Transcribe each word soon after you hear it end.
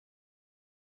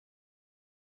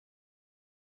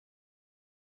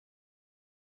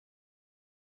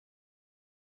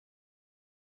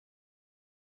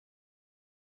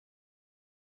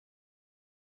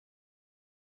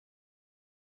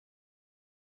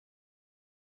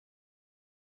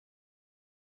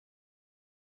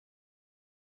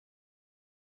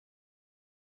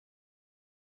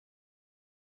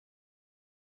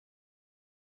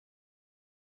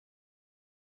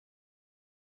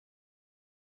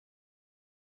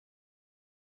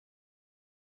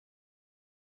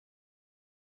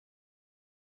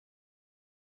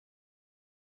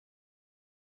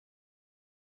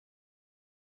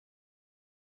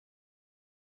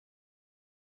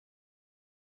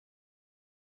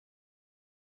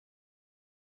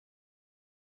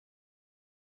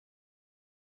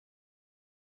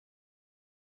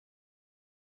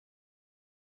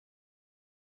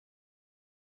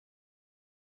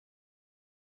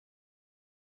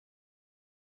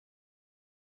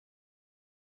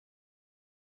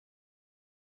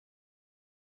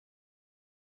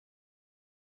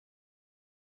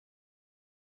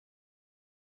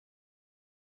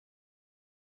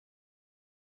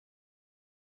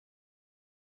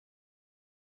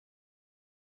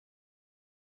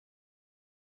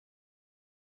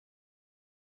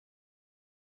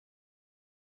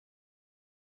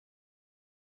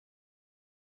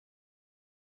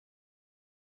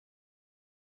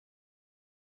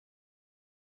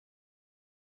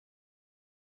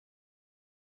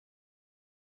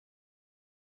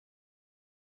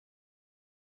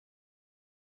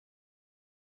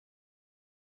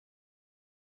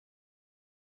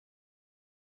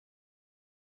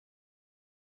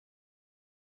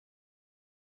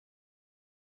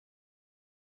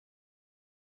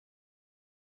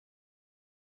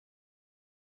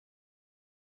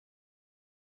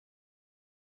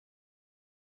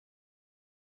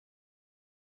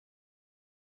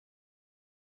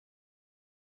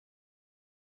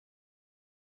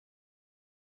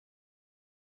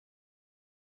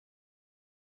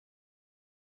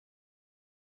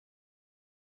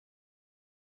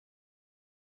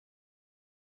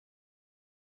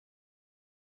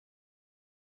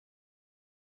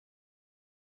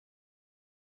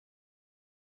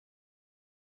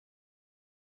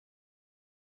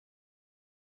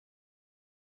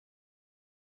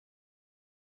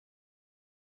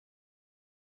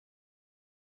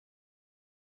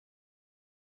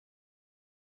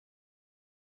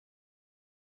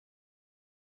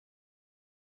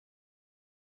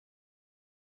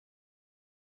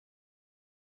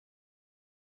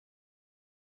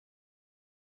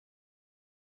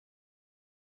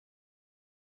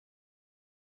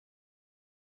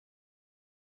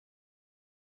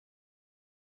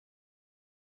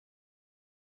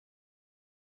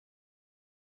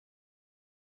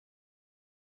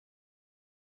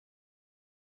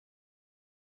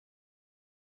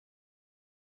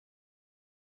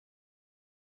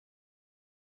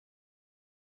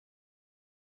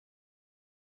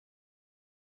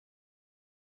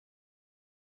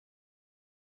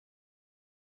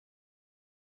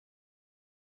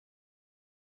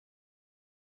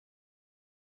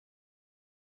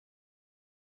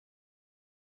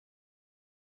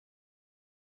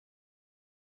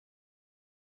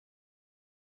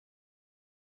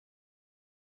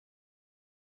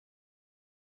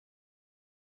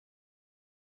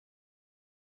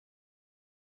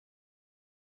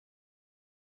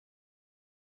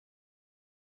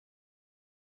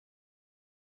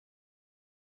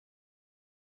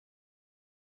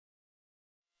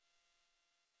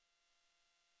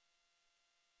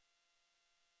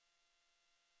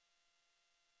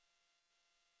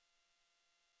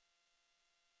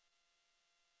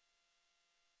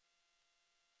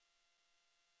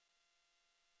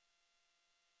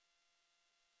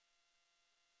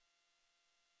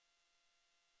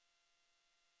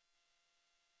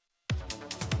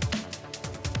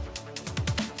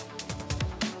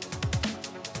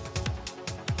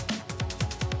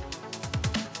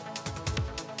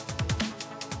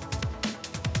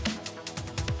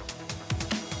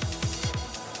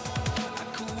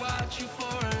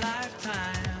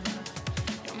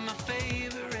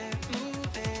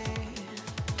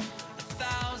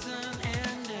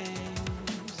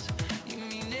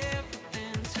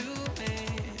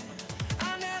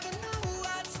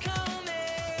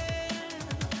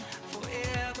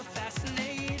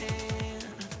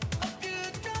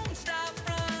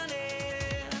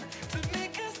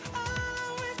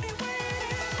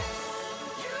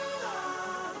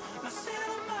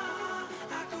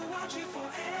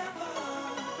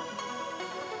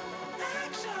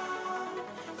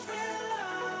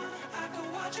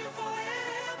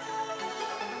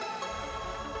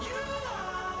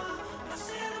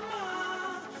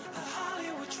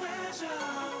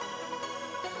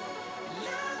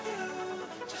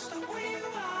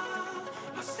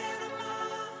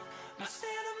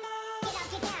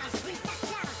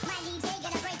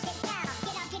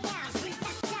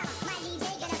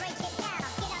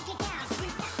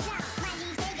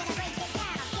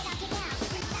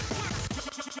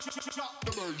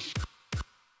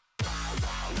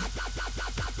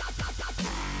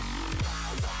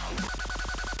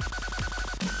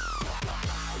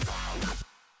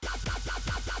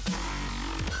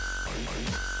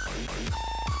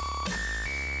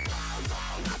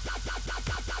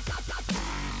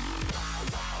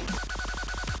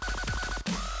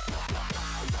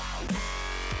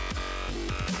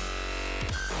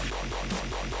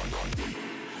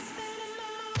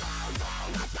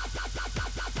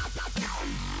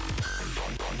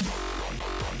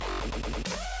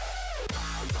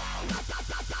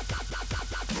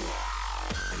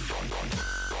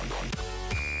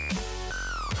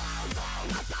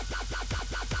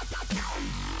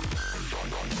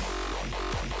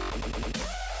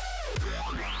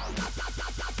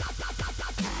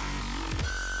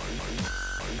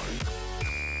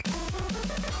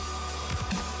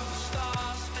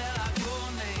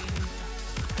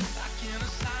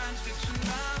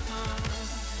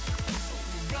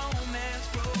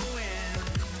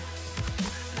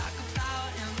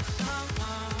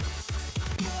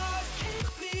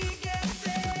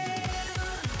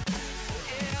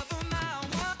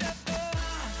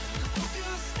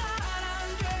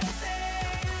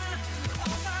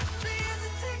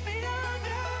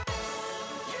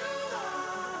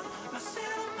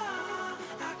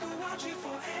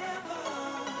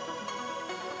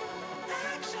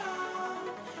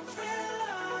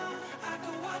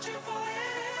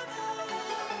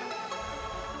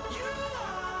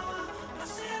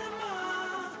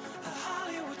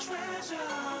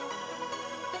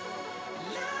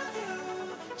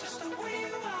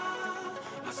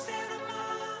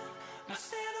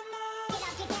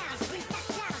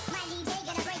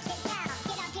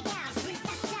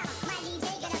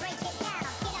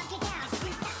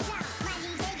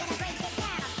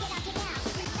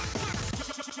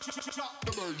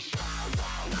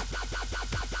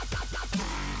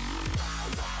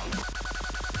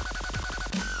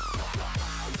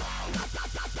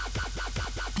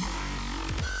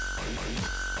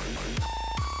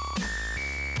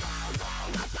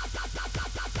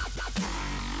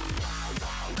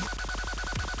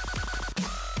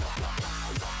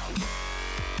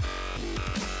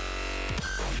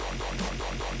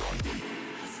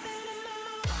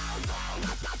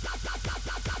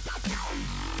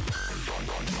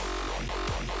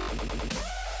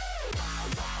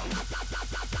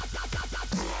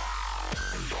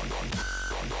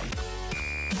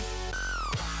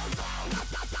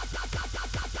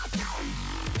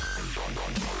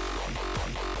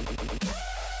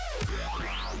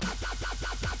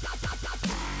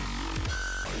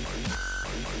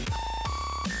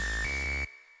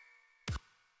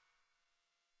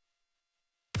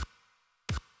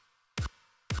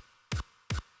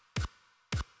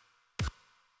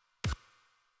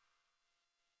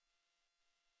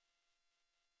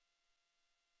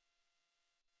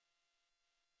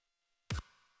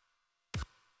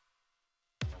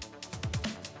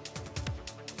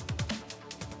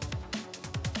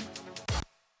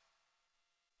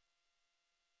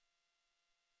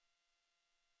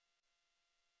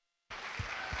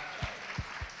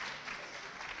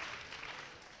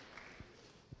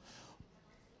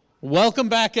Welcome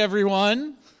back,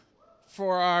 everyone,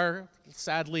 for our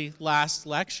sadly last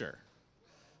lecture.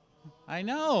 I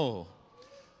know.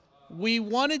 We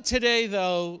wanted today,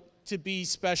 though, to be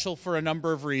special for a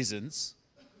number of reasons.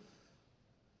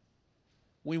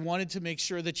 We wanted to make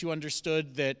sure that you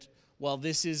understood that while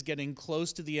this is getting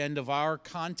close to the end of our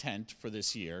content for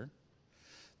this year,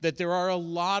 that there are a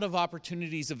lot of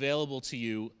opportunities available to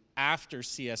you after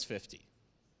CS50.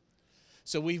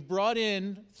 So we've brought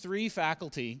in 3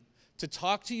 faculty to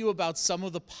talk to you about some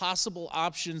of the possible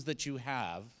options that you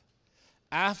have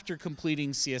after completing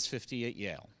CS50 at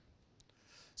Yale.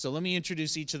 So let me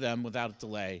introduce each of them without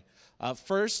delay.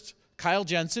 First, Kyle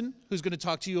Jensen, who's going to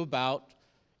talk to you about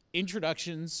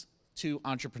introductions to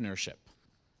entrepreneurship.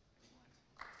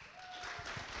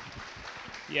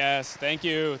 Yes, thank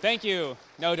you. Thank you.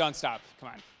 No, don't stop.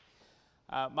 Come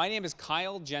on. My name is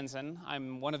Kyle Jensen.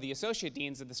 I'm one of the associate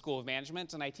deans at the School of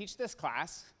Management, and I teach this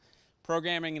class,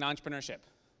 Programming and Entrepreneurship.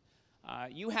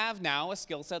 You have now a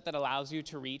skill set that allows you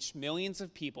to reach millions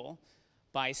of people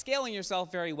by scaling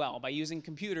yourself very well, by using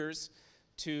computers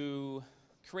to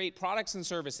create products and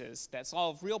services that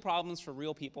solve real problems for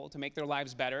real people to make their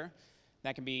lives better.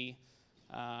 That can be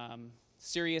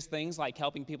serious things like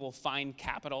helping people find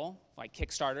capital, like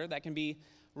Kickstarter. That can be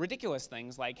ridiculous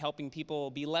things like helping people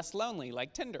be less lonely,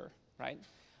 like Tinder, right?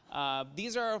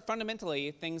 These are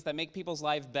fundamentally things that make people's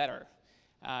lives better.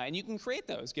 And you can create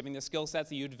those, given the skill sets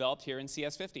that you developed here in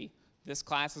CS50. This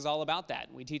class is all about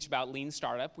that. We teach about lean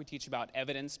startup. We teach about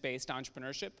evidence-based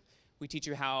entrepreneurship. We teach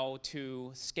you how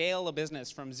to scale a business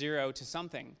from zero to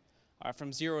something,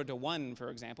 from 0 to 1, for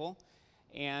example.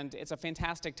 And it's a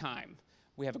fantastic time.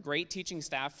 We have a great teaching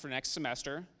staff for next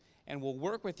semester, and we'll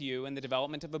work with you in the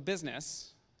development of a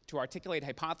business to articulate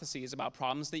hypotheses about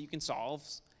problems that you can solve,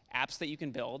 apps that you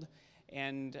can build,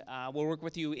 and we'll work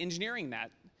with you engineering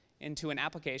that into an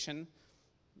application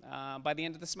by the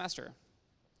end of the semester.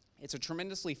 It's a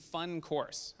tremendously fun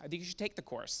course. I think you should take the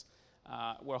course.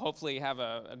 We'll hopefully have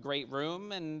a great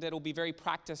room, and it'll be very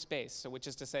practice-based, so which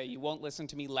is to say you won't listen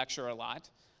to me lecture a lot,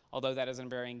 although that isn't a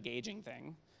very engaging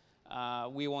thing.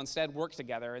 We will instead work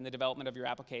together in the development of your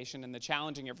application and the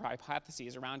challenging of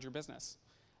hypotheses around your business.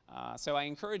 So I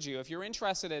encourage you, if you're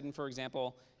interested in, for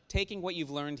example, taking what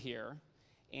you've learned here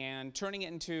and turning it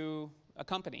into a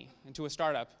company, into a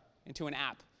startup, into an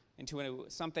app, into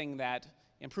something that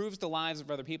improves the lives of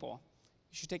other people,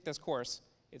 you should take this course.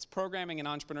 It's Programming and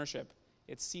Entrepreneurship.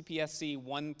 It's CPSC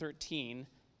 113.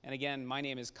 And again, my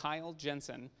name is Kyle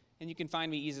Jensen, and you can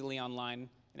find me easily online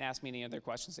and ask me any other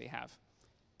questions that you have.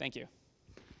 Thank you.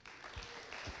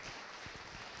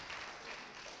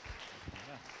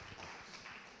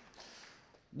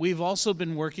 We've also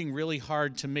been working really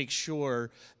hard to make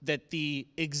sure that the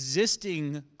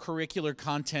existing curricular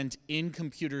content in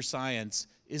computer science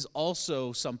is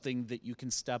also something that you can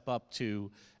step up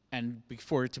to and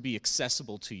for it to be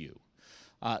accessible to you.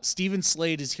 Stephen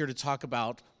Slade is here to talk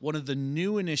about one of the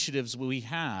new initiatives we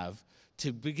have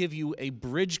to give you a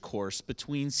bridge course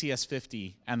between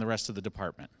CS50 and the rest of the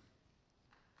department.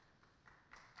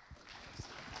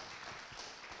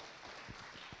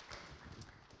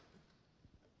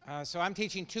 So I'm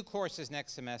teaching 2 courses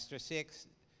next semester,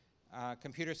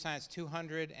 Computer Science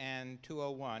 200 and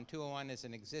 201. 201 is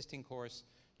an existing course,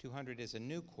 200 is a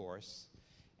new course.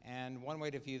 And one way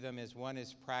to view them is one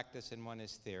is practice and one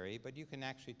is theory, but you can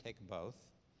actually take both.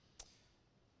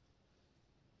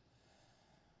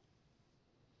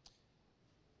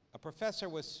 A professor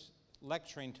was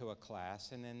lecturing to a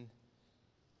class, and in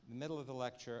the middle of the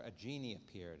lecture, a genie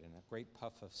appeared in a great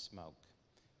puff of smoke.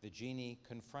 The genie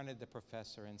confronted the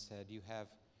professor and said,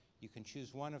 you can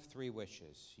choose one of 3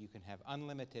 wishes. You can have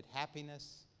unlimited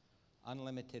happiness,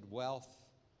 unlimited wealth,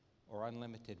 or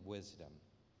unlimited wisdom.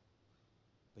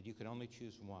 But you can only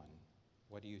choose one.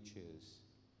 What do you choose?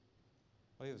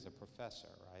 Well, he was a professor,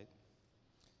 right?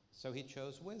 So he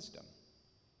chose wisdom.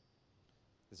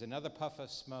 There's another puff of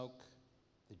smoke.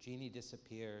 The genie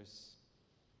disappears.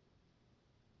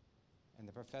 And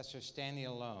the professor's standing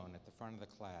alone at the front of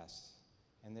the class.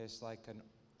 And there's like an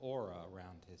aura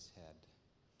around his head.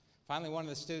 Finally, one of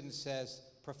the students says,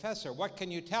 "Professor, what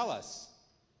can you tell us?"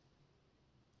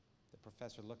 The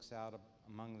professor looks out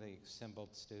among the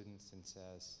assembled students and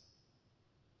says,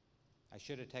 "I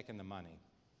should have taken the money."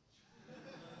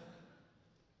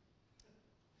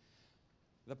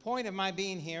 The point of my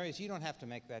being here is you don't have to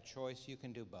make that choice. You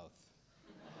can do both.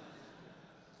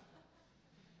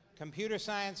 Computer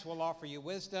science will offer you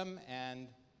wisdom, and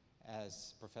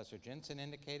as Professor Jensen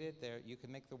indicated, you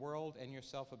can make the world and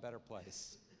yourself a better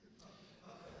place.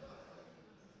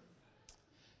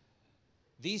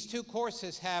 These 2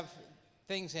 courses have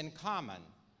things in common,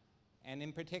 and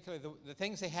in particular, the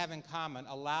things they have in common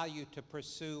allow you to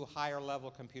pursue higher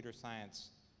level computer science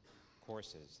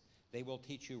courses. They will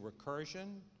teach you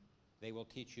recursion, they will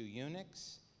teach you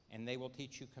Unix, and they will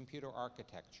teach you computer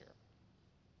architecture.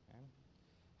 Okay?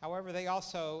 However, they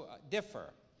also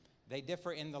differ. They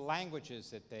differ in the languages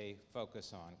that they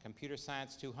focus on. Computer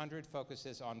Science 200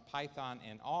 focuses on Python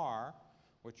and R,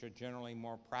 which are generally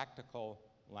more practical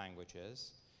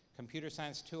languages. Computer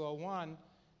Science 201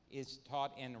 is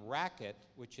taught in Racket,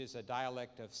 which is a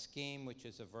dialect of Scheme, which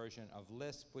is a version of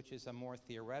Lisp, which is a more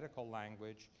theoretical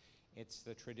language. It's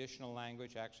the traditional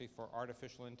language actually for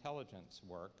artificial intelligence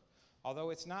work, although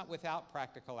it's not without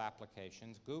practical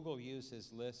applications. Google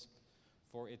uses Lisp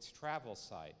for its travel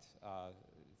site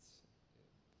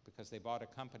because they bought a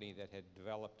company that had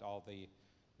developed all the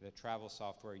travel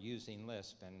software using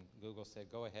Lisp, and Google said,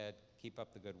 go ahead, keep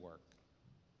up the good work.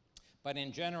 But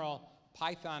in general,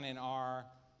 Python and R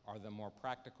are the more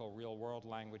practical real-world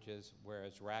languages,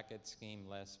 whereas Racket, Scheme,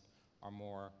 Lisp are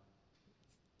more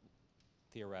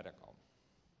theoretical.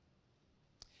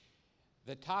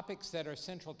 The topics that are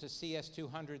central to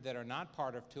CS200 that are not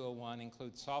part of 201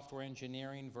 include software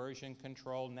engineering, version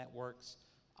control, networks,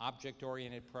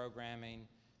 object-oriented programming,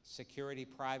 security,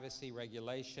 privacy,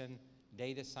 regulation,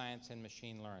 data science, and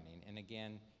machine learning. And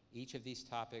again, each of these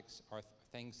topics are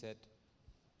things that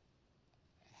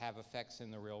have effects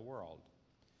in the real world.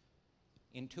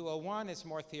 In 201, it's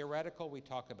more theoretical. We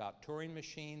talk about Turing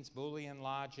machines, Boolean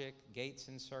logic, gates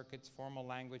and circuits, formal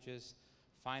languages,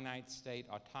 finite state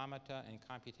automata, and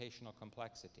computational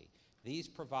complexity. These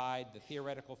provide the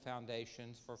theoretical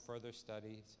foundations for further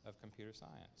studies of computer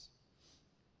science.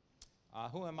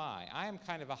 Who am I? I am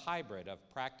kind of a hybrid of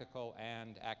practical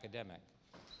and academic.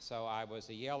 So I was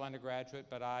a Yale undergraduate,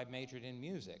 but I majored in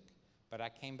music. But I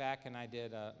came back and I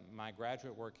did my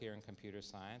graduate work here in computer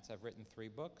science. I've written 3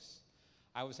 books.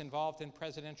 I was involved in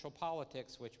presidential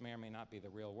politics, which may or may not be the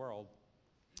real world,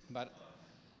 but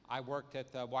I worked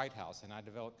at the White House and I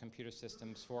developed computer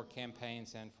systems for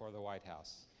campaigns and for the White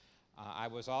House. I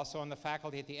was also on the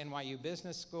faculty at the NYU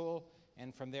Business School,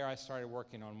 and from there I started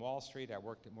working on Wall Street. I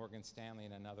worked at Morgan Stanley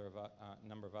and a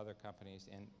number of other companies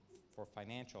for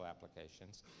financial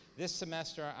applications. This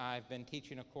semester I've been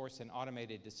teaching a course in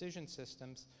automated decision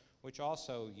systems, which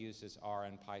also uses R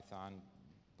and Python,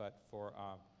 but for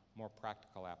more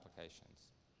practical applications.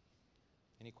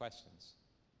 Any questions?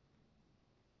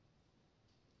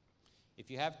 If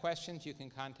you have questions, you can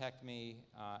contact me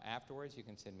afterwards. You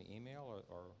can send me email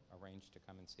or arrange to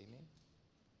come and see me.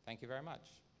 Thank you very much.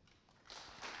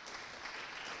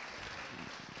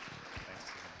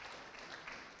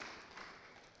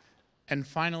 And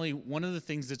finally, one of the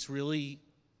things that's really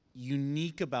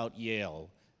unique about Yale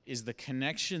is the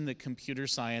connection that computer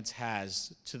science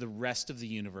has to the rest of the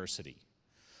university.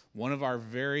 One of our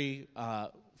very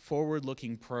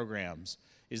forward-looking programs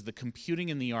is the Computing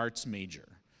in the Arts major,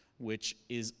 which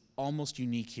is almost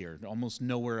unique here. Almost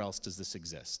nowhere else does this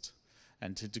exist.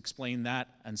 And to explain that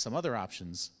and some other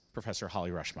options, Professor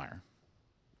Holly Rushmeyer.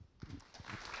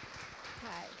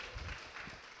 Hi.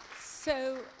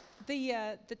 So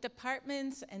the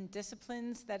departments and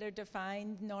disciplines that are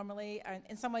defined normally are,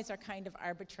 in some ways, are kind of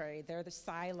arbitrary. They're the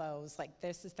silos, like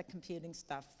this is the computing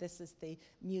stuff, this is the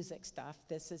music stuff,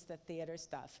 this is the theater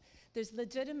stuff. There's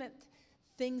legitimate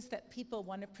things that people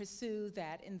want to pursue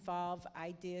that involve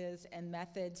ideas and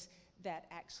methods that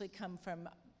actually come from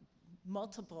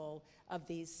multiple of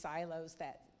these silos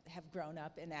that have grown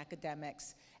up in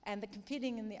academics. And the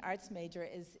Computing in the Arts major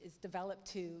is developed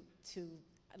to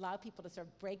allow people to sort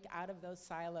of break out of those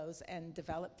silos and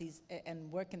develop these and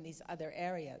work in these other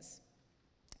areas.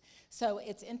 So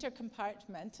it's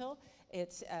intercompartmental.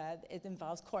 It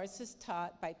involves courses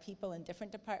taught by people in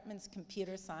different departments,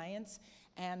 computer science,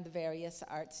 and the various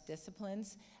arts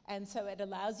disciplines. And so it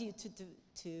allows you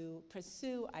to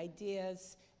pursue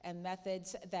ideas and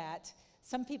methods that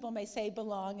some people may say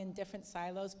belong in different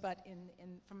silos, but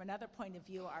from another point of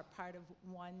view are part of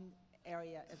one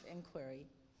area of inquiry.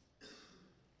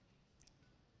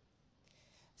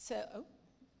 So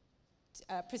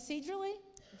procedurally,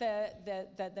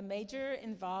 the major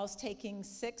involves taking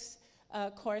 6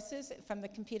 courses from the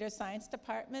computer science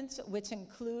department, which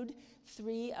include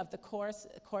 3 of the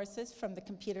courses from the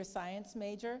computer science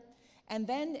major. And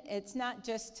then it's not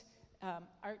just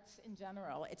arts in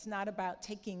general. It's not about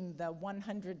taking the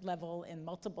 100 level in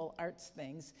multiple arts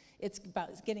things. It's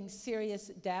about getting serious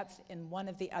depth in one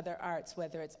of the other arts,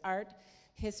 whether it's art,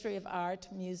 history of art,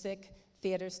 music,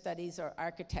 theater studies, or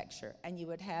architecture. And you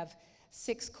would have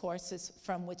 6 courses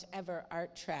from whichever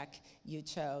art track you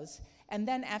chose. And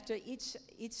then after each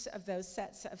of those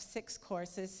sets of 6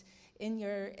 courses, in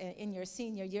your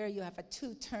senior year, you have a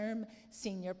 2-term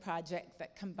senior project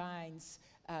that combines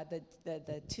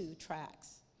the 2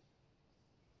 tracks.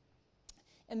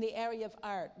 In the area of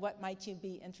art, what might you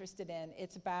be interested in?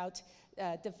 It's about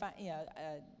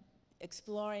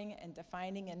exploring and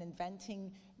defining and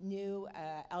inventing new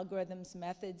algorithms,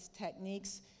 methods,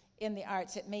 techniques in the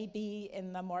arts. It may be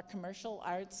in the more commercial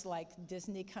arts like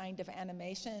Disney kind of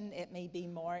animation. It may be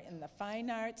more in the fine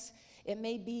arts. It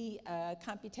may be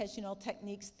computational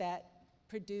techniques that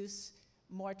produce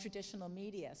more traditional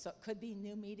media. So it could be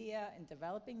new media and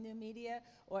developing new media,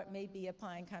 or it may be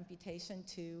applying computation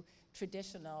to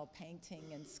traditional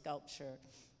painting and sculpture.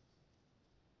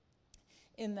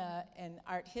 In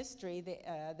art history,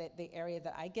 the area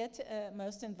that I get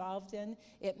most involved in,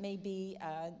 it may be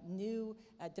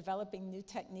developing new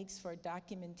techniques for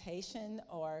documentation,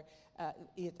 or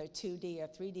either 2D or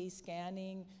 3D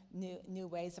scanning, new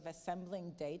ways of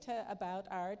assembling data about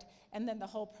art, and then the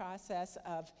whole process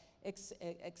of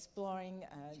exploring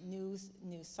new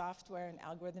software and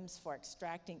algorithms for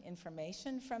extracting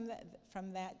information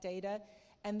from that data.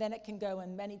 And then it can go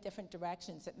in many different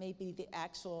directions. It may be the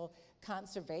actual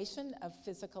conservation of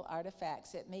physical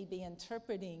artifacts. It may be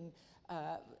interpreting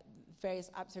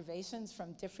various observations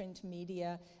from different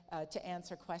media to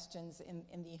answer questions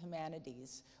in the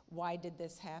humanities. Why did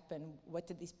this happen? What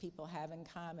did these people have in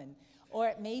common? Or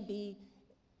it may be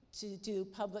to do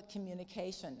public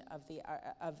communication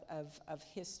of, of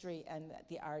history and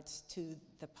the arts to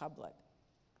the public.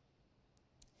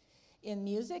 In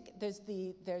music, there's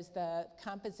the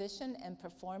composition and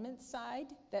performance side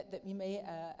that you may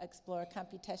explore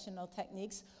computational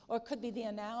techniques, or it could be the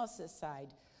analysis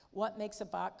side. What makes a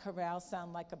Bach chorale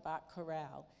sound like a Bach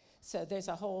chorale? So there's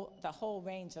the whole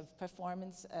range of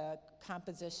performance,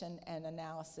 composition, and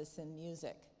analysis in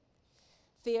music.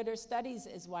 Theater studies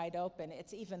is wide open.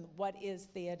 It's even, what is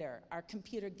theater? Are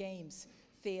computer games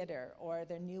theater, or are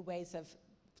there new ways of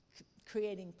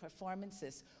creating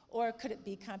performances? Or could it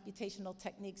be computational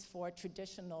techniques for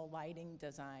traditional lighting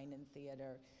design in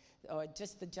theater, or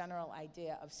just the general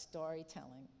idea of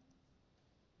storytelling?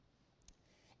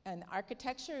 And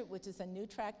architecture, which is a new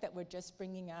track that we're just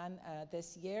bringing on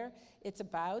this year, it's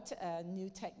about new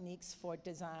techniques for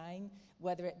design,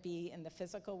 whether it be in the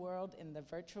physical world, in the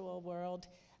virtual world.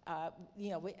 You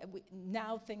know,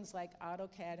 now things like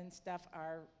AutoCAD and stuff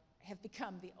have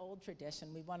become the old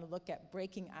tradition. We want to look at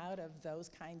breaking out of those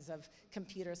kinds of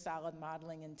computer solid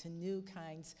modeling into new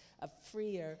kinds of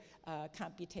freer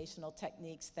computational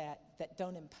techniques that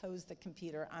don't impose the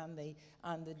computer on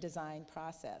the design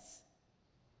process.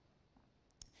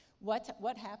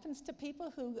 What happens to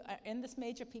people who are in this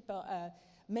major?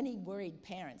 Many worried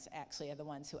parents actually are the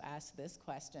ones who ask this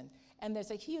question. And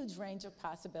there's a huge range of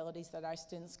possibilities that our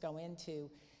students go into.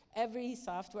 Every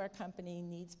software company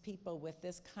needs people with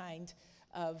this kind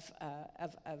of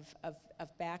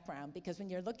background, because when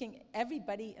you're looking,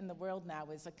 everybody in the world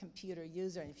now is a computer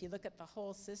user. And if you look at the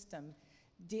whole system,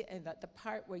 the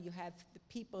part where you have the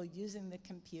people using the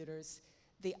computers,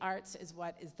 the arts is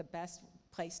what is the best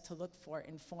place to look for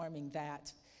informing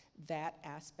that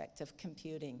aspect of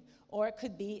computing. Or it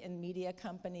could be in media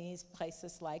companies,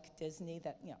 places like Disney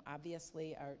that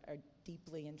obviously are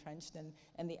deeply entrenched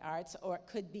in the arts, or it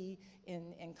could be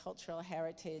in cultural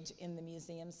heritage in the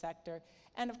museum sector.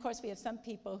 And of course we have some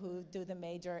people who do the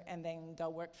major and then go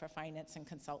work for finance and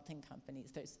consulting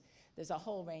companies. There's a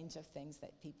whole range of things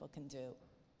that people can do.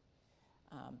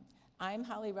 I'm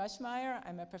Holly Rushmeyer.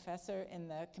 I'm a professor in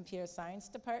the computer science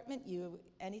department.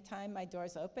 Anytime my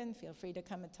door's open, feel free to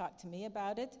come and talk to me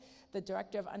about it. The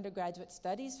director of undergraduate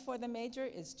studies for the major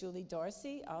is Julie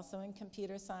Dorsey, also in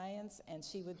computer science, and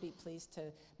she would be pleased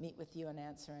to meet with you and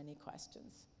answer any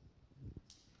questions.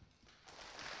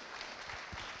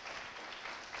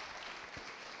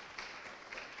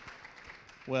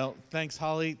 Well, thanks,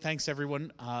 Holly. Thanks,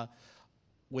 everyone.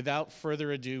 Without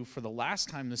further ado, for the last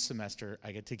time this semester,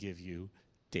 I get to give you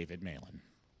David Malin.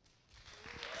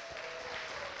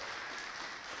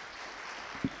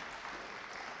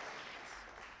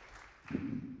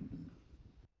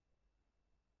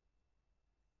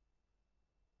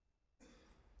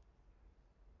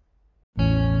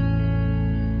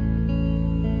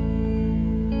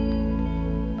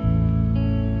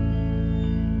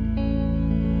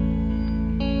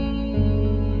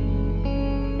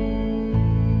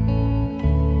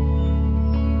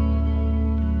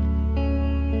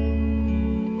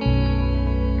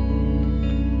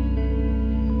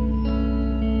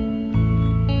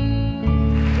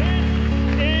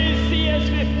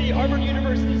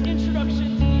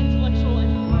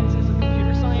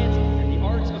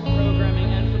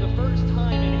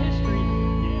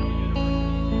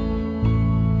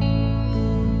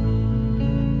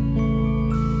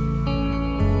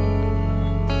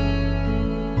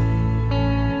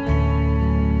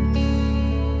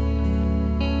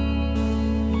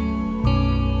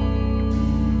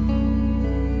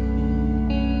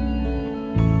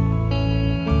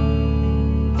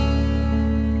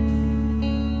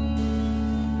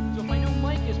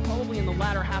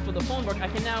 I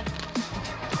can now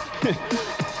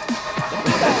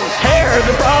tear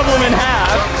the problem in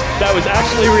half. That was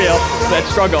actually real, that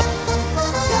struggle.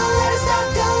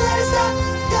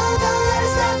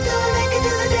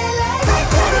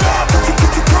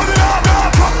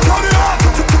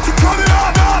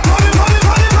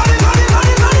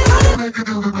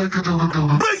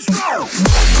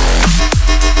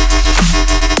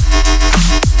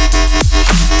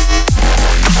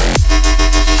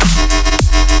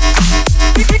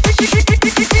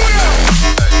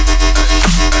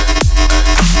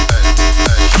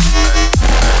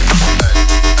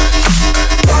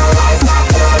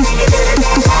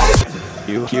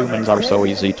 Humans are so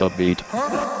easy to beat.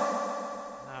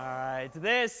 Alright,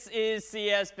 this is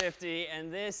CS50,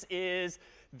 and this is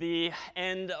the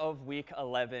end of week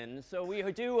 11. So we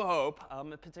do hope,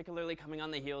 particularly coming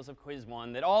on the heels of quiz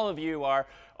 1, that all of you are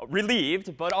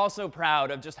relieved, but also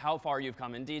proud of just how far you've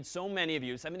come. Indeed, so many of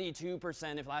you,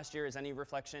 72%, if last year is any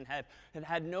reflection, had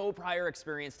had no prior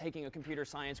experience taking a computer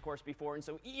science course before. And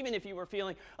so even if you were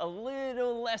feeling a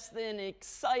little less than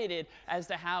excited as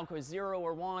to how quiz 0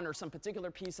 or 1 or some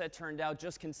particular piece had turned out,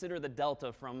 just consider the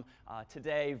delta from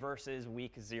today versus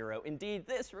week 0. Indeed,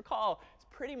 this, recall, is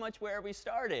pretty much where we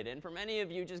started. And for many of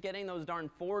you, just getting those darn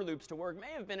for loops to work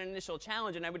may have been an initial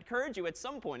challenge. And I would encourage you at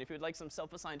some point, if you'd like some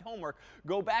self-assigned homework,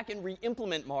 go back and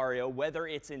re-implement Mario, whether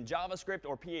it's in JavaScript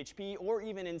or PHP or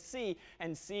even in C,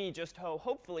 and see just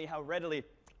hopefully how readily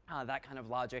that kind of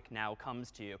logic now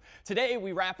comes to you. Today,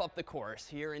 we wrap up the course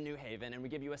here in New Haven, and we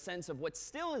give you a sense of what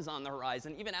still is on the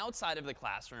horizon, even outside of the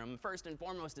classroom. First and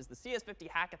foremost is the CS50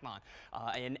 Hackathon,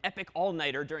 an epic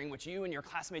all-nighter during which you and your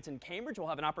classmates in Cambridge will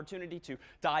have an opportunity to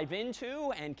dive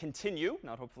into and continue,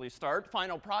 not hopefully start,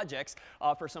 final projects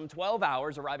for some 12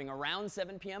 hours, arriving around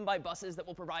 7 p.m. by buses that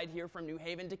will provide here from New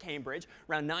Haven to Cambridge.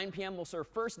 Around 9 p.m. we'll serve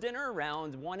first dinner,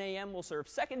 around 1 a.m. we'll serve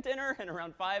second dinner, and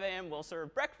around 5 a.m. we'll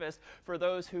serve breakfast for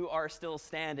those who are still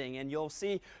standing. And you'll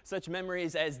see such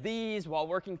memories as these while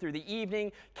working through the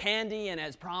evening, candy, and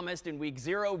as promised in week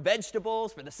 0,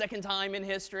 vegetables for the second time in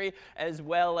history, as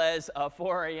well as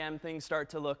 4 a.m. things start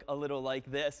to look a little like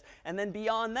this. And then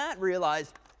beyond that,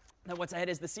 realize that what's ahead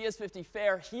is the CS50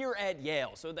 Fair here at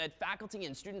Yale, so that faculty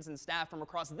and students and staff from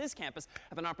across this campus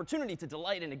have an opportunity to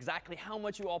delight in exactly how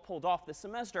much you all pulled off this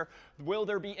semester. Will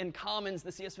there be in Commons the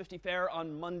CS50 Fair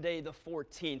on Monday the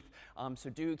 14th?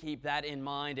 So do keep that in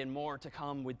mind, and more to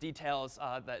come with details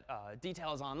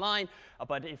details online.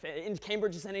 But if in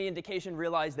Cambridge is any indication,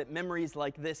 realize that memories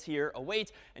like this here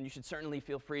await, and you should certainly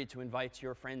feel free to invite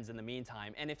your friends in the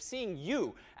meantime. And if seeing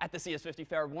you at the CS50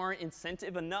 Fair weren't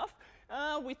incentive enough,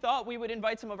 we thought we would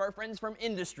invite some of our friends from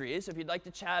industry. So if you'd like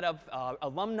to chat up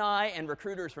alumni and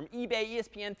recruiters from eBay,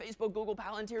 ESPN, Facebook, Google,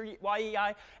 Palantir,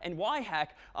 YEI, and YHack,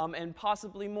 and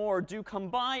possibly more, do come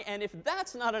by. And if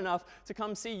that's not enough to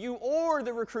come see you or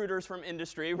the recruiters from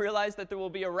industry, realize that there will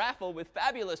be a raffle with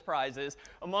fabulous prizes,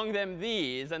 among them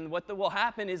these. And what will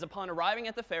happen is upon arriving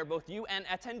at the fair, both you and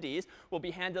attendees will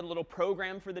be handed a little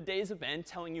program for the day's event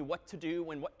telling you what to do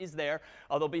and what is there.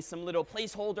 There'll be some little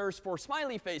placeholders for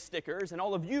smiley face stickers. And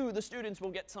all of you, the students, will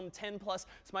get some 10+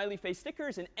 smiley face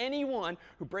stickers. And anyone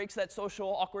who breaks that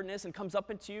social awkwardness and comes up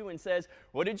to you and says,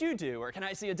 "What did you do?" or "Can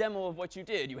I see a demo of what you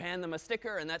did?" you hand them a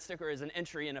sticker, and that sticker is an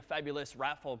entry in a fabulous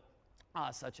raffle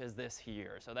such as this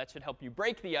here. So that should help you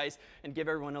break the ice and give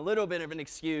everyone a little bit of an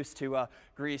excuse to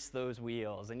grease those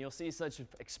wheels. And you'll see such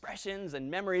expressions and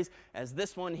memories as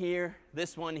this one here,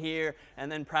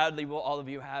 and then proudly will all of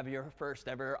you have your first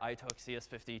ever I Took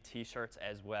CS50 t-shirts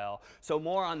as well. So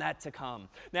more on that to come.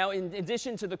 Now, in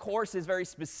addition to the courses very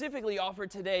specifically offered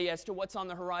today as to what's on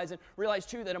the horizon, realize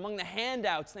too that among the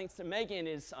handouts, thanks to Megan,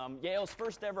 is Yale's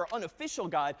first ever unofficial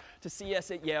guide to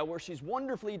CS at Yale, where she's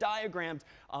wonderfully diagrammed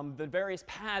the various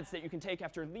paths that you can take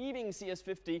after leaving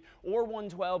CS50 or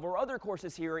 112 or other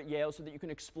courses here at Yale, so that you can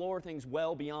explore things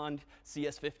well beyond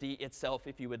CS50 itself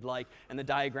if you would like. And the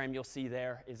diagram you'll see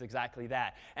there is exactly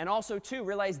that. And also, too,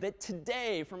 realize that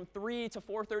today from 3 to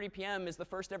 4:30 p.m. is the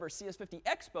first ever CS50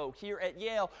 Expo here at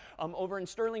Yale over in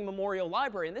Sterling Memorial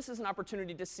Library. And this is an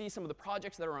opportunity to see some of the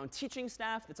projects that our own teaching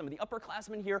staff, that some of the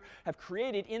upperclassmen here have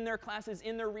created in their classes,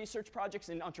 in their research projects,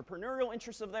 in entrepreneurial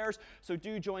interests of theirs. So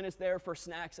do join us there for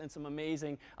snacks and some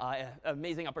amazing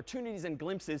opportunities and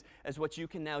glimpses as what you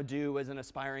can now do as an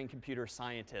aspiring computer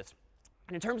scientist.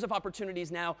 And in terms of opportunities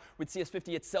now with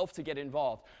CS50 itself to get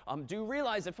involved, do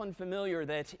realize, if unfamiliar,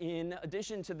 that in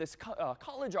addition to this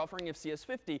college offering of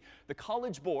CS50, the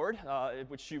College Board,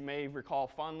 which you may recall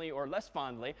fondly or less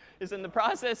fondly, is in the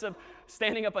process of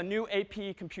standing up a new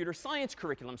AP Computer Science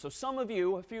curriculum. So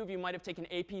a few of you might have taken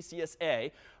AP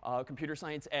CSA, Computer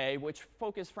Science A, which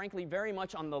focused, frankly, very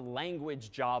much on the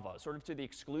language Java, sort of to the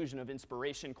exclusion of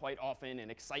inspiration quite often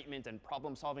and excitement and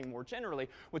problem solving more generally.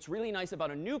 What's really nice about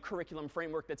a new curriculum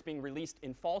framework that's being released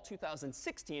in fall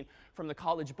 2016 from the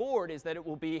College Board is that it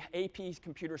will be AP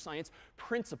Computer Science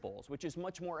Principles, which is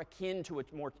much more akin to a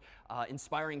more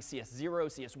inspiring CS0,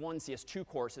 CS1, CS2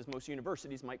 course, as most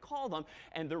universities might call them.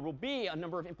 And there will be a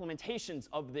number of implementations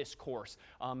of this course.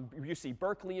 UC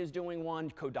Berkeley is doing one,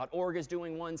 Code.org is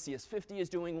doing one, CS50 is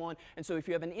doing one. And so if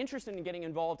you have an interest in getting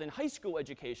involved in high school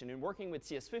education and working with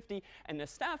CS50 and the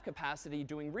staff capacity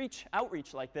doing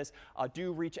outreach like this,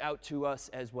 do reach out to us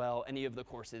as well, any of the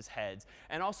course's heads.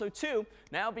 And also, too,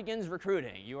 now begins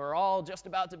recruiting. You are all just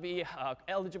about to be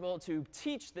eligible to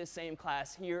teach this same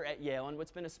class here at Yale. And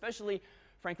what's been especially,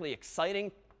 frankly,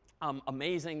 exciting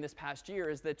amazing this past year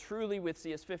is that truly with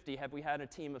CS50 have we had a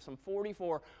team of some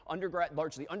 44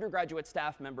 largely undergraduate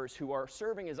staff members who are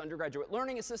serving as undergraduate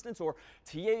learning assistants or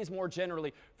TAs more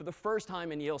generally for the first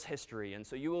time in Yale's history. And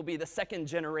so you will be the second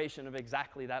generation of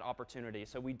exactly that opportunity.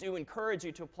 So we do encourage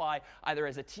you to apply either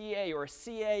as a TA or a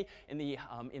CA in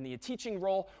the teaching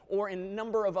role or in a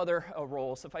number of other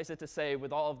roles. Suffice it to say,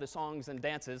 with all of the songs and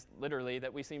dances, literally,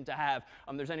 that we seem to have,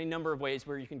 there's any number of ways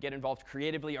where you can get involved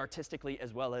creatively, artistically,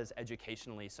 as well as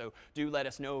educationally. So do let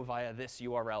us know via this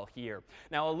URL here.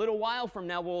 Now, a little while from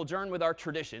now, we'll adjourn with our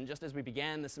tradition, just as we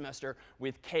began the semester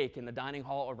with cake in the dining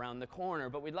hall around the corner.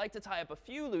 But we'd like to tie up a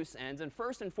few loose ends. And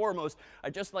first and foremost,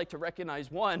 I'd just like to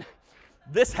recognize one.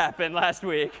 This happened last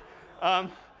week.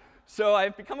 So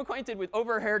I've become acquainted with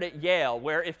Overheard at Yale,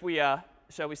 where if we,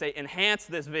 shall we say, enhance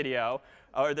this video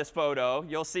or this photo,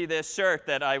 you'll see this shirt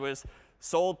that I was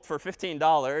sold for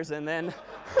 $15, and then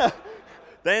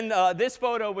then this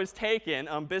photo was taken.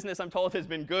 Business, I'm told, has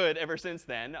been good ever since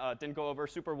then. Didn't go over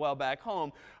super well back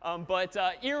home. But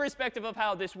irrespective of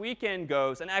how this weekend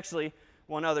goes, and actually,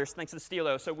 one other, thanks to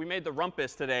Stilo. So we made the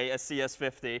rumpus today as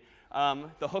CS50.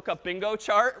 The hookup bingo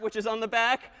chart, which is on the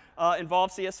back,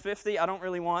 involves CS50. I don't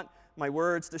really want my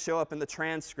words to show up in the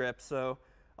transcript, so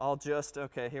I'll just,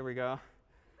 OK, here we go.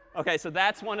 OK, so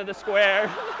that's one of the squares.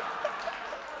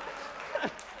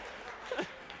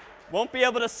 Won't be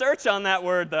able to search on that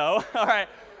word, though. All right.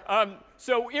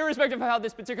 So irrespective of how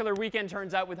this particular weekend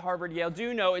turns out with Harvard Yale,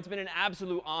 do know it's been an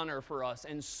absolute honor for us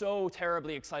and so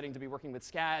terribly exciting to be working with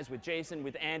Skaz, with Jason,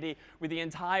 with Andy, with the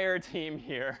entire team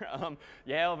here.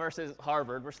 Yale versus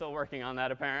Harvard. We're still working on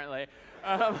that, apparently.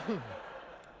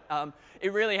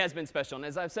 It really has been special. And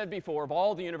as I've said before, of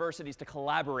all the universities to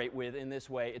collaborate with in this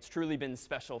way, it's truly been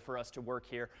special for us to work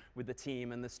here with the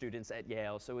team and the students at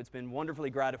Yale. So it's been wonderfully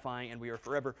gratifying, and we are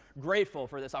forever grateful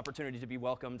for this opportunity to be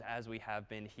welcomed as we have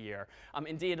been here.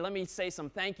 Indeed, let me say some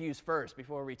thank yous first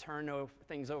before we turn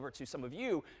things over to some of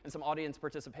you and some audience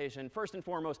participation. First and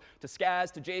foremost, to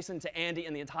Skaz, to Jason, to Andy,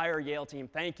 and the entire Yale team,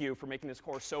 thank you for making this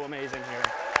course so amazing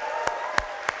here.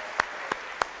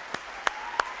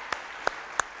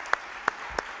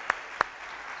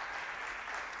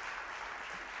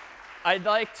 I'd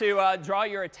like to draw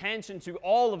your attention to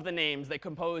all of the names that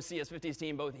compose CS50's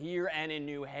team, both here and in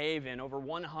New Haven. Over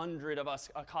 100 of us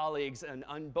colleagues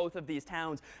on both of these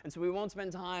towns. And so we won't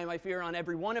spend time, I fear, on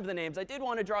every one of the names. I did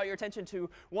want to draw your attention to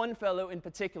one fellow in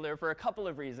particular for a couple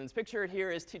of reasons. Pictured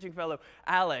here is teaching fellow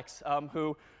Alex,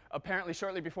 who apparently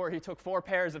shortly before he took 4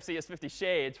 pairs of CS50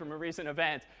 shades from a recent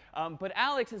event. But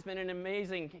Alex has been an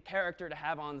amazing character to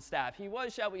have on staff. He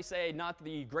was, shall we say, not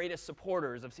the greatest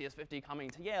supporters of CS50 coming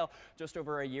to Yale just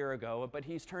over a year ago, but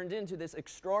he's turned into this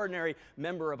extraordinary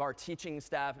member of our teaching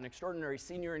staff, an extraordinary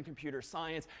senior in computer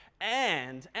science,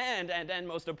 and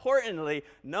most importantly,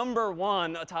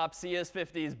 #1 atop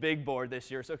CS50's big board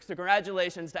this year. So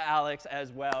congratulations to Alex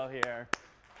as well here.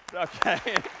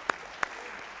 Okay.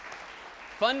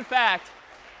 Fun fact,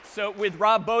 so with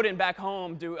Rob Bowden back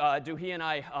home, he and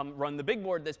I run the big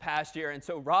board this past year. And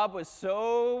so Rob was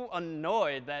so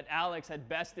annoyed that Alex had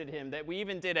bested him that we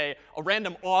even did a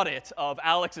random audit of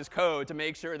Alex's code to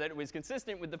make sure that it was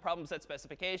consistent with the problem set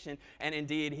specification. And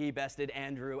indeed, he bested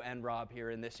Andrew and Rob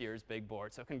here in this year's big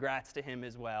board. So congrats to him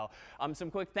as well.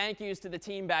 Some quick thank yous to the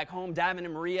team back home, Davin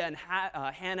and Maria and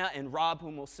Hannah and Rob,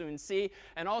 whom we'll soon see.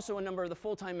 And also a number of the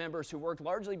full-time members who worked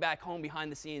largely back home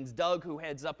behind the scenes. Doug, who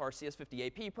heads up our CS50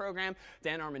 AP program.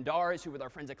 Dan Armendariz, who with our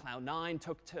friends at Cloud9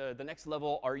 took to the next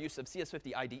level our use of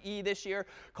CS50 IDE this year.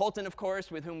 Colton, of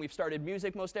course, with whom we've started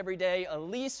music most every day.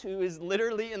 Elise, who is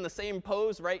literally in the same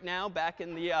pose right now back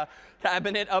in the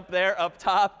cabinet up there, up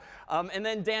top. And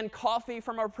then Dan Coffey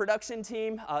from our production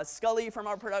team. Scully from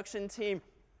our production team.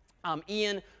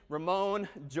 Ian, Ramon,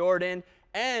 Jordan,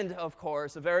 and, of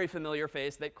course, a very familiar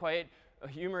face that quite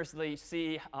humorously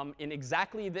see in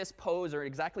exactly this pose or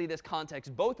exactly this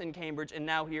context, both in Cambridge and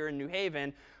now here in New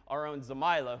Haven, our own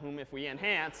Zamila, whom if we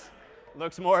enhance,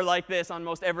 looks more like this on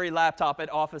most every laptop at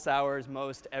office hours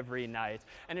most every night.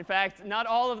 And in fact, not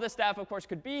all of the staff, of course,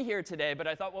 could be here today, but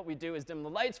I thought what we'd do is dim the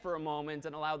lights for a moment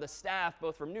and allow the staff,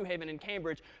 both from New Haven and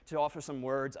Cambridge, to offer some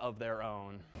words of their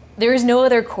own. There is no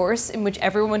other course in which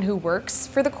everyone who works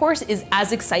for the course is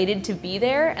as excited to be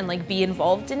there and like be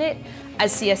involved in it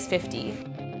as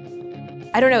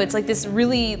CS50. I don't know, it's like this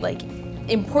really like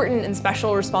important and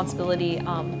special responsibility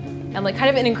and like kind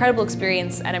of an incredible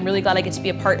experience, and I'm really glad I get to be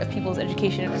a part of people's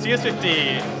education.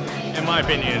 CS50, in my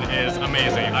opinion, is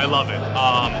amazing. I love it.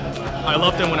 I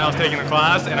loved it when I was taking the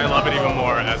class, and I love it even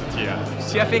more as a TA.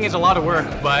 CFing is a lot of work,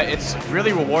 but it's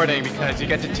really rewarding because you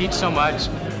get to teach so much.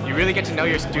 You really get to know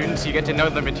your students. You get to know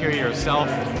the material yourself.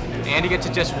 and you get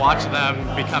to just watch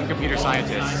them become computer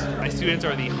scientists. My students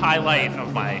are the highlight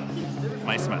of my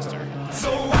semester.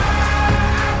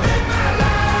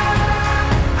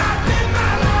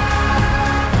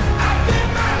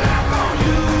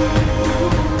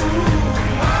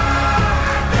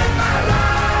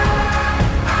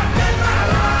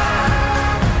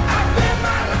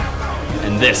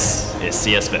 And this is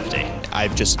CS50.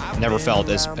 I've just never felt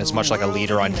as much like a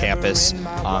leader on campus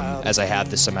as I have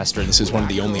this semester. This is one of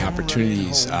the only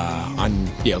opportunities on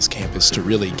Yale's campus to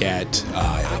really get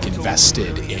like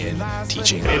invested in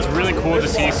teaching. It's really cool to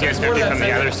see CS50 from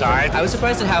the other side. I was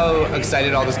surprised at how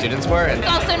excited all the students were. It's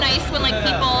also nice when like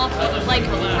people like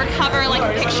recover like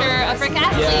a picture of Rick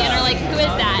Astley and are like, who is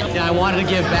that? Yeah, I wanted to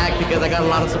give back because I got a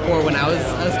lot of support when I was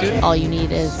a student. All you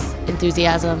need is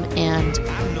enthusiasm and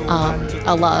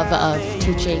a love of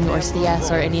teaching or CS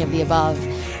or any of the above,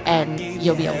 and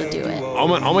you'll be able to do it.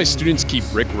 All my students keep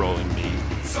rickrolling me.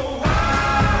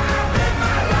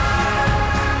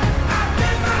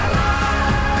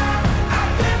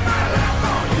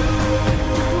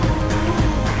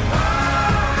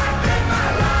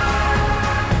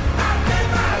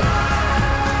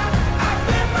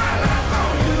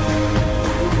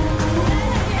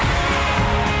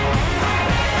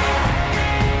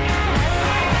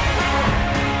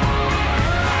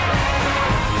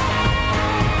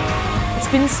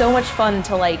 It's been so much fun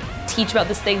to like teach about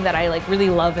this thing that I like really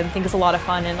love and think is a lot of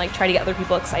fun, and like try to get other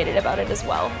people excited about it as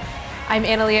well. I'm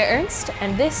Analia Ernst,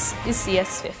 and this is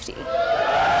CS50.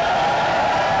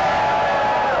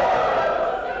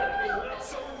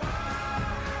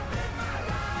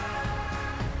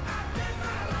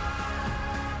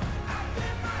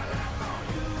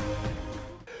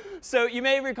 So you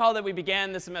may recall that we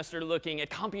began the semester looking at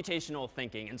computational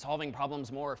thinking and solving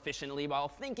problems more efficiently while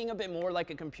thinking a bit more like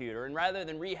a computer. And rather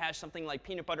than rehash something like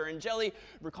peanut butter and jelly,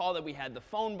 recall that we had the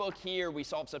phone book here. We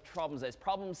solved such problems as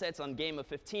problem sets on Game of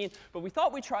 15. But we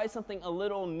thought we'd try something a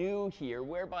little new here,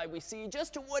 whereby we see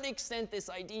just to what extent this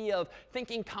idea of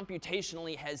thinking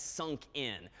computationally has sunk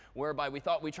in. Whereby we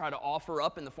thought we'd try to offer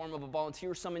up in the form of a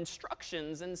volunteer some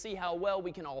instructions and see how well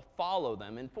we can all follow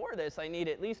them. And for this, I need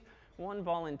at least one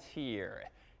volunteer.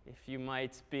 If you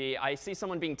might be, I see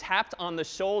someone being tapped on the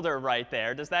shoulder right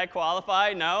there. Does that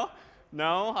qualify? No? No?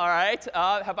 All right.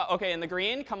 How about, OK, in the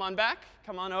green, come on back.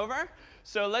 Come on over.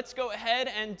 So let's go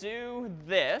ahead and do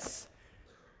this.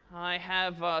 I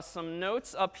have some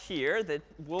notes up here that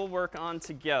we'll work on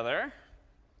together.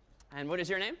 And what is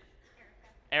your name?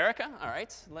 Erica. Erica? All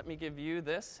right. Let me give you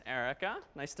this, Erica.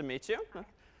 Nice to meet you.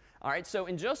 All right, so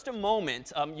in just a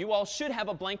moment, you all should have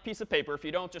a blank piece of paper. If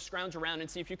you don't, just scrounge around and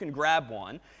see if you can grab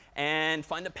one and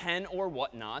find a pen or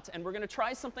whatnot. And we're going to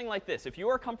try something like this. If you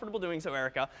are comfortable doing so,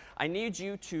 Erica, I need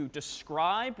you to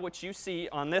describe what you see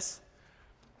on this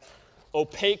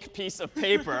opaque piece of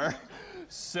paper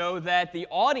so that the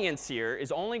audience here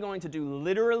is only going to do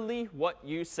literally what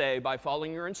you say by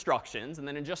following your instructions. And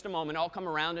then in just a moment, I'll come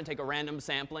around and take a random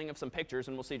sampling of some pictures,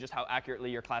 and we'll see just how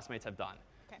accurately your classmates have done.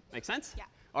 Okay. Make sense? Yeah.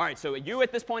 All right, so you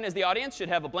at this point as the audience should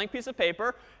have a blank piece of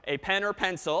paper, a pen or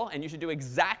pencil, and you should do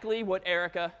exactly what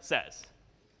Erica says.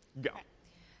 Go. Okay.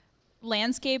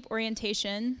 Landscape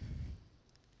orientation.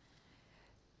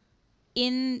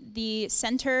 In the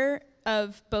center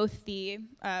of both the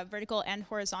vertical and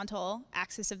horizontal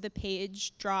axis of the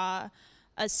page, draw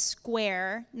a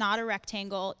square, not a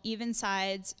rectangle, even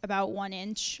sides about 1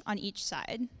 inch on each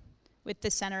side, with the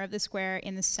center of the square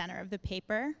in the center of the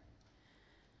paper.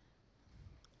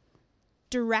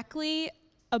 Directly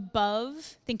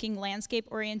above, thinking landscape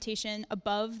orientation,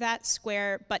 above that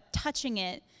square, but touching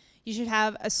it, you should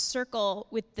have a circle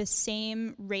with the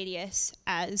same radius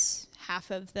as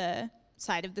half of the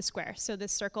side of the square. So the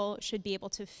circle should be able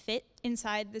to fit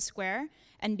inside the square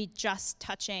and be just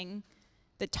touching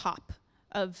the top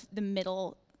of the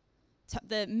middle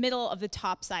of the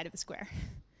top side of the square.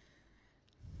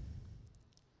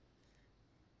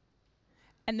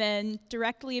 And then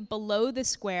directly below the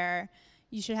square,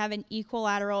 you should have an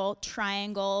equilateral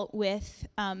triangle with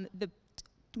the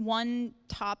one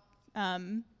top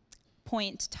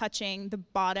point touching the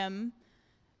bottom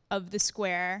of the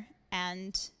square,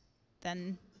 and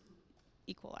then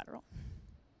equilateral.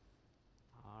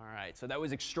 All right, so that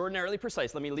was extraordinarily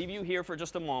precise. Let me leave you here for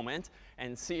just a moment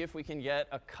and see if we can get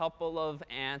a couple of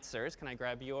answers. Can I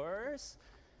grab yours?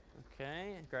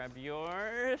 OK, grab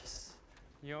yours.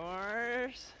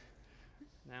 Yours.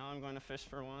 Now I'm going to fish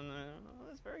for one. Oh,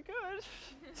 that's very good.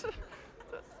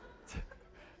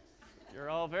 You're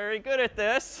all very good at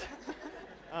this.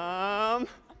 Oh,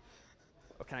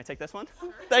 can I take this one?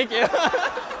 Sure. Thank you.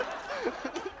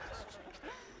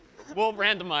 We'll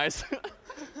randomize.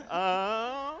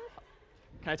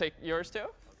 Can I take yours too?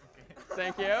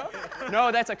 Thank you.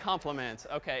 No, that's a compliment.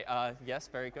 Okay, yes,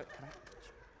 very good. Can I?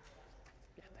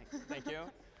 Yeah, thank you.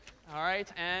 All right,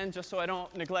 and just so I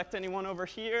don't neglect anyone over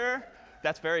here,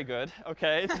 that's very good.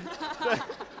 Okay.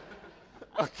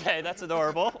 Okay, that's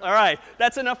adorable. All right,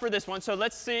 that's enough for this one. So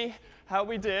let's see how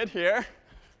we did here.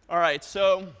 All right,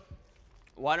 so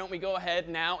why don't we go ahead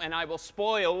now, and I will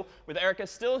spoil, with Erica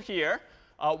still here,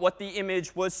 what the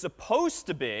image was supposed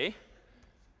to be.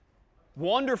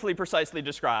 Wonderfully precisely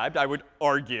described, I would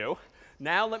argue.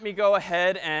 Now let me go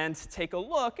ahead and take a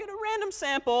look at a random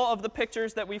sample of the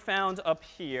pictures that we found up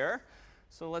here.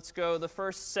 So let's go. The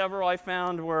first several I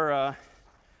found were,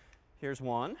 here's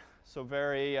one. So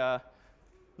very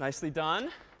nicely done.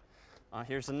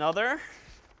 Here's another.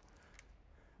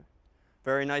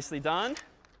 Very nicely done.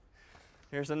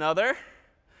 Here's another.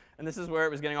 And this is where it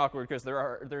was getting awkward because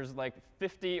there's like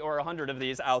 50 or 100 of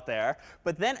these out there.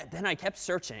 But then I kept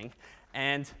searching,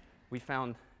 and we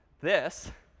found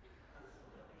this.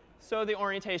 So the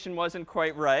orientation wasn't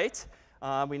quite right.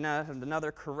 We now have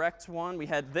another correct one. We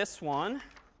had this one.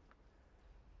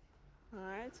 All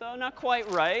right, so not quite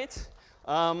right.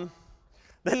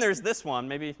 Then there's this one,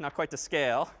 maybe not quite to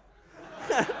scale.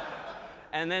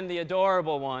 And then the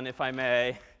adorable one, if I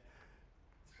may.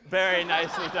 Very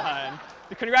nicely done.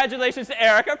 Congratulations to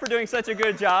Erica for doing such a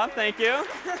good job. Thank you.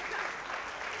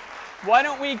 Why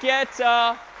don't we get,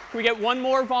 can we get one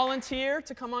more volunteer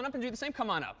to come on up and do the same? Come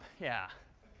on up. Yeah.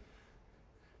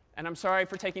 And I'm sorry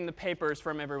for taking the papers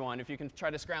from everyone. If you can try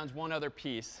to scrounge one other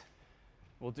piece,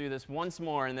 we'll do this once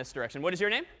more in this direction. What is your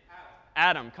name?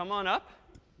 Adam, come on up.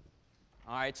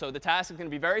 All right, so the task is going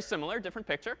to be very similar, different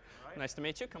picture. Right. Nice to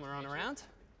meet you. Come around.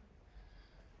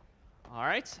 All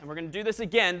right, and we're going to do this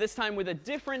again, this time with a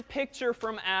different picture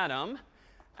from Adam.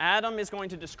 Adam is going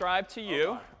to describe to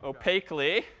you,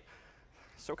 opaquely,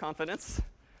 so confidence,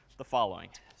 the following.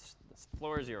 The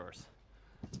floor is yours.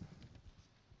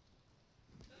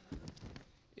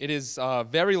 It is a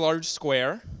very large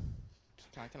square.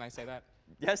 Can I say that?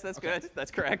 Yes, that's good.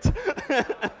 That's correct.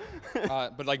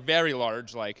 But like very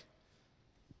large, like.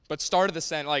 But start at the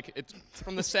center, like it's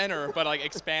from the center, but like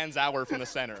expands outward from the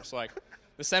center. So like.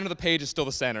 The center of the page is still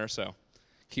the center, so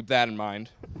keep that in mind.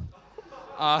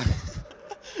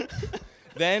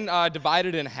 Then divide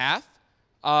it in half,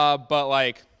 but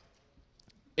like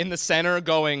in the center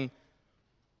going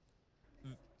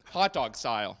hot dog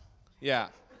style. Yeah,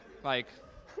 like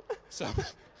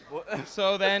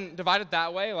so then divide it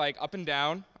that way, like up and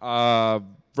down,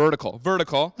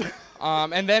 vertical.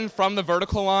 And then from the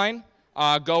vertical line,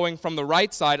 going from the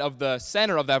right side of the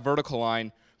center of that vertical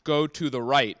line, go to the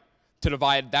right, to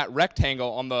divide that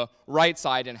rectangle on the right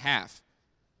side in half.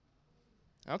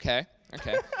 Okay.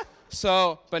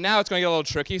 So, but now it's going to get a little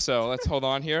tricky, so let's hold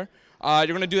on here. You're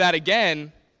going to do that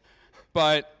again,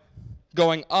 but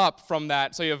going up from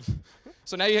that. So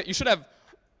now you should have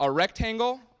a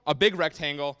rectangle, a big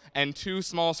rectangle, and two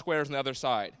small squares on the other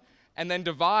side. And then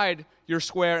divide your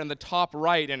square in the top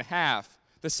right in half,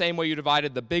 the same way you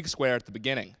divided the big square at the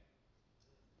beginning.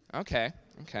 Okay.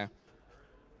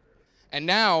 And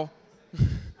now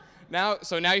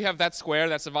you have that square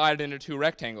that's divided into two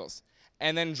rectangles.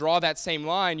 And then draw that same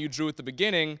line you drew at the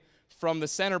beginning from the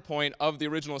center point of the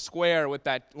original square with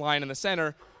that line in the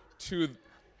center to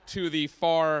the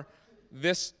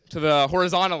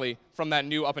horizontally from that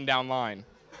new up and down line.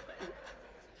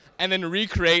 And then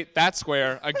recreate that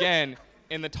square again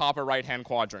in the top or right-hand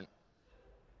quadrant.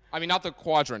 I mean, not the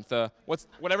quadrant,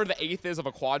 whatever the eighth is of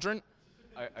a quadrant.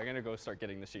 I'm going to go start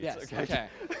getting the sheets. Yes. Okay.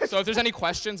 So if there's any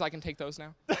questions, I can take those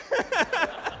now.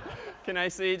 Can I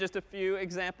see just a few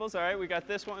examples? All right, we got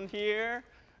this one here.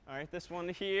 All right, this one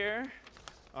here.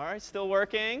 All right, still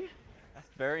working.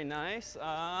 That's very nice.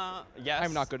 Yes.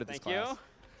 I'm not good at this class.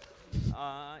 Thank you.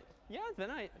 Yeah,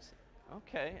 then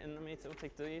okay, and we'll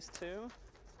take these two.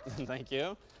 Thank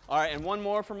you. All right, and one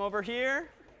more from over here.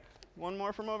 One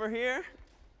more from over here.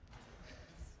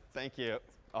 Thank you.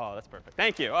 Oh, that's perfect.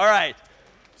 Thank you. All right.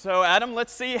 So, Adam,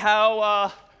 let's see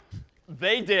how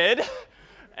they did.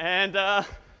 And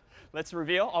let's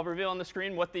reveal. I'll reveal on the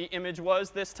screen what the image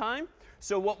was this time.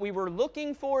 So what we were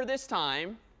looking for this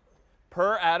time,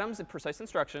 per Adam's precise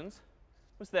instructions,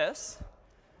 was this.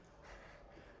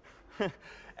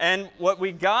 And what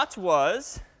we got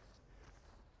was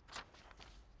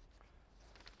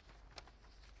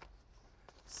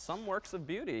some works of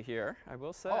beauty here, I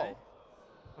will say. Oh.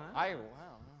 Wow.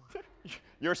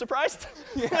 You're surprised?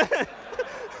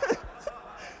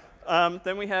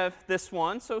 Then we have this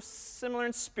one, so similar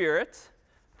in spirit,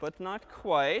 but not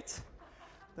quite.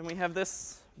 Then we have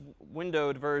this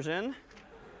windowed version.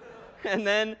 And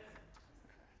then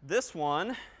this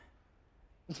one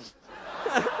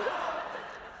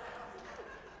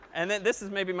And then this is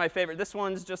maybe my favorite. This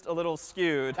one's just a little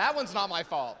skewed. That one's not my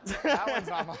fault. That one's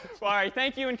not my fault. All right,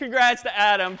 thank you and congrats to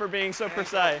Adam for being so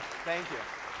precise. Thank you.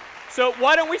 So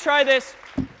why don't we try this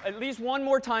at least one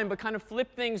more time, but kind of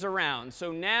flip things around.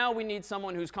 So now we need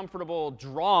someone who's comfortable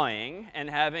drawing and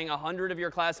having 100 of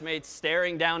your classmates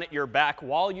staring down at your back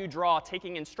while you draw,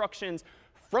 taking instructions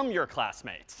from your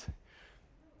classmates.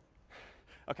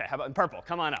 OK, how about in purple?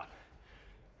 Come on up.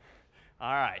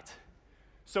 All right.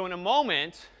 So in a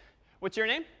moment, what's your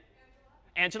name?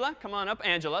 Angela, come on up,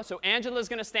 Angela. So Angela's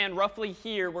going to stand roughly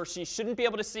here where she shouldn't be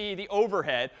able to see the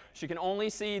overhead. She can only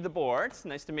see the board.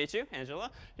 Nice to meet you,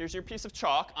 Angela. Here's your piece of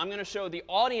chalk. I'm going to show the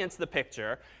audience the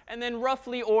picture. And then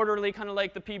roughly orderly, kind of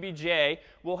like the PBJ,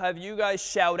 we'll have you guys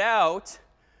shout out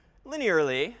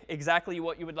linearly exactly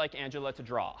what you would like Angela to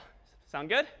draw. Sound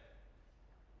good?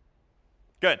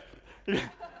 Good.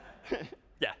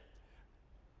 Yeah.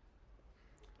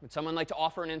 Would someone like to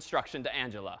offer an instruction to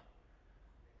Angela?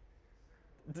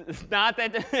 Not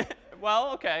that,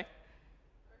 well, OK.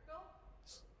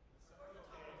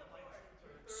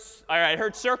 All right, I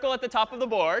heard circle at the top of the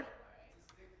board.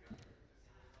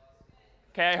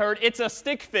 OK, I heard it's a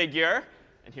stick figure.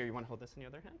 And here, you want to hold this in the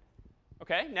other hand?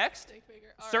 OK, next. Stick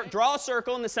figure. Draw a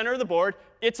circle in the center of the board.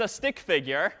 It's a stick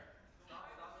figure.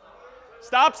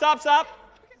 Stop, stop, stop.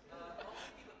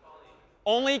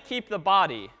 Only keep the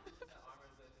body.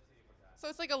 So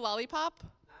it's like a lollipop?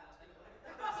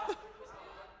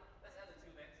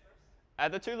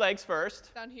 Add the 2 legs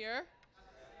first. Down here?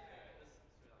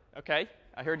 OK,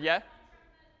 I heard yeah.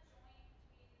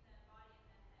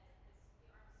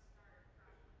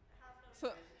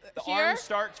 So The here? arm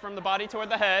starts from the body toward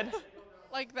the head.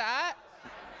 Like that?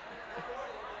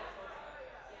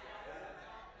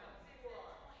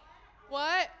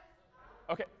 What?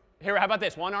 OK, here, how about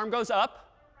this? One arm goes up.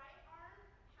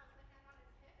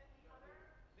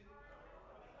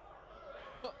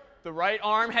 The right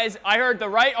arm has, I heard the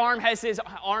right arm has his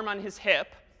arm on his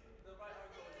hip.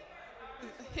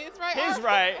 His right His arm?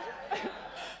 right.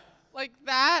 Like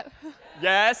that?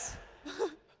 Yes.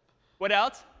 What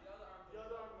else?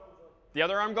 The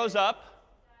other arm goes up.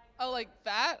 Oh, like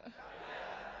that?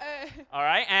 All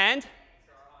right, and?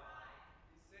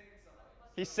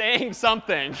 He's saying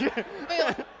something.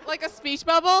 Wait, like a speech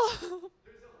bubble?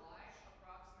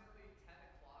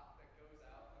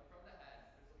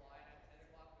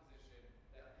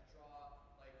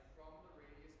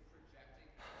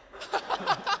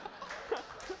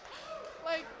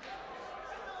 Like,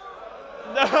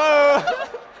 No.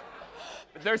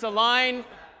 There's a line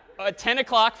at 10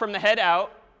 o'clock from the head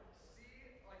out.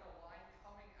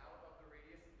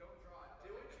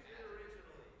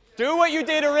 Do what you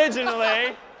did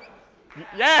originally.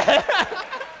 Yeah.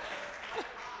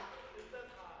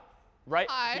 Right?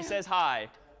 Hi. He says hi.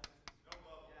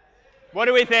 What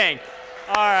do we think?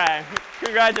 All right.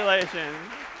 Congratulations.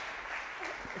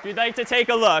 If you'd like to take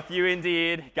a look, you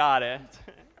indeed got it.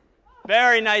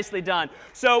 Very nicely done.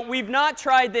 So we've not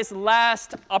tried this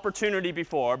last opportunity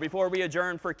before we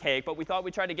adjourn for cake, but we thought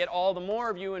we'd try to get all the more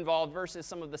of you involved versus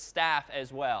some of the staff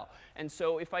as well. And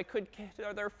so if I could,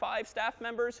 are there 5 staff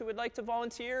members who would like to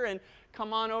volunteer and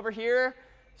come on over here?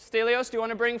 Stelios, do you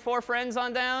want to bring 4 friends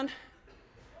on down?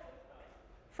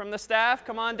 From the staff,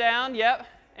 come on down. Yep.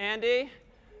 Andy?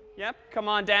 Yep, come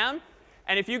on down.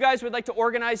 And if you guys would like to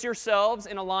organize yourselves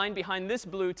in a line behind this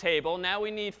blue table, now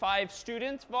we need 5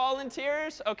 student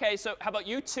volunteers. OK, so how about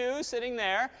you 2 sitting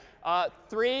there?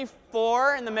 3,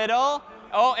 4 in the middle.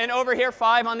 Oh, and over here,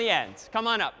 5 on the end. Come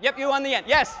on up. Yep, you on the end.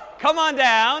 Yes, come on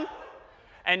down.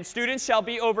 And students shall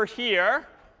be over here.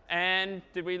 And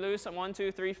did we lose some? 1,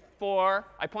 2, 3, 4.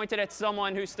 I pointed at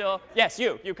someone who's still. Yes,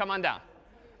 you come on down.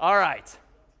 All right.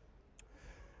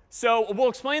 So we'll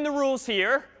explain the rules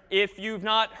here if you've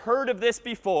not heard of this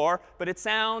before, but it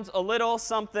sounds a little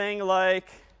something like.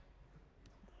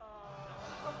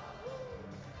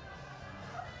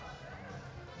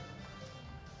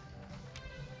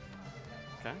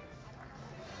 OK.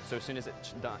 So as soon as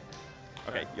it's done.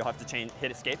 OK, you'll have to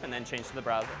hit escape and then change to the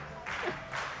browser.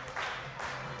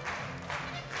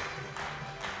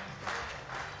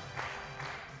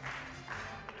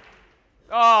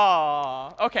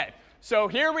 Oh, OK. So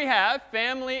here we have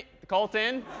family,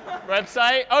 Colton.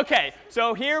 Website? OK,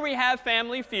 so here we have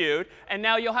Family Feud. And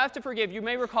now you'll have to forgive. You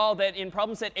may recall that in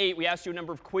problem set 8, we asked you a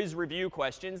number of quiz review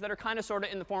questions that are kind of sort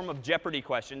of in the form of Jeopardy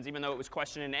questions, even though it was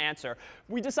question and answer.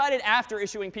 We decided after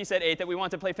issuing P-Set 8 that we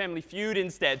want to play Family Feud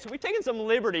instead. So we've taken some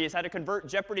liberties how to convert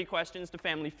Jeopardy questions to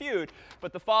Family Feud.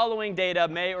 But the following data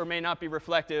may or may not be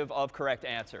reflective of correct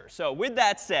answers. So with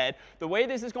that said, the way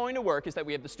this is going to work is that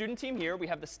we have the student team here. We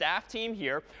have the staff team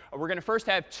here. We're going to first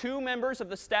have 2 members of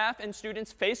the staff and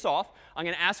students face off. I'm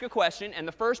going to ask a question. And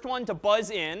the first one to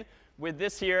buzz in with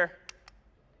this here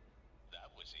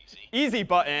easy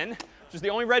button, which is the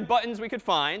only red buttons we could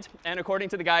find. And according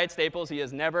to the guy at Staples, he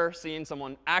has never seen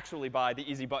someone actually buy the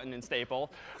easy button in Staples.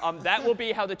 That will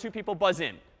be how the 2 people buzz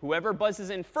in. Whoever buzzes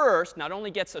in first not only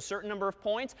gets a certain number of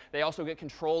points, they also get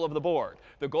control of the board.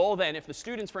 The goal then, if the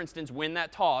students, for instance, win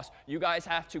that toss, you guys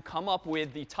have to come up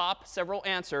with the top several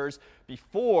answers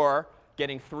before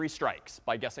getting 3 strikes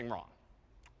by guessing wrong.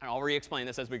 And I'll re-explain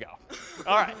this as we go.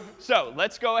 All right, so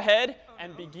let's go ahead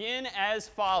and begin as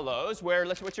follows.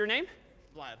 What's your name?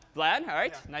 Vlad. Vlad, all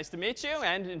right. Nice to meet you.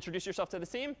 And introduce yourself to the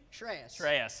team. Shreyas.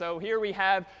 Shreyas. So here we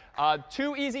have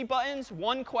 2 easy buttons,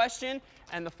 1 question.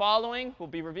 And the following will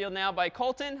be revealed now by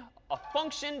Colton. A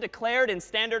function declared in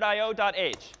standard.io.h. That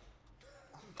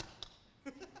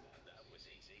was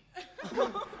easy.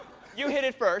 You hit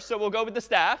it first, so we'll go with the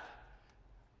staff.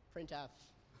 Printf.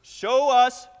 Show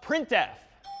us printf.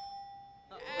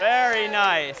 Very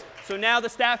nice. So now the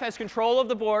staff has control of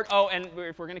the board. Oh, and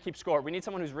if we're going to keep score, we need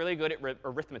someone who's really good at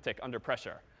arithmetic under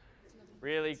pressure.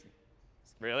 Really?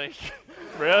 Really?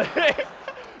 Really?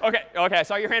 OK, I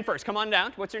saw your hand first. Come on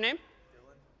down. What's your name?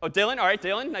 Dylan. Oh, Dylan. All right,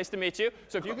 Dylan. Nice to meet you.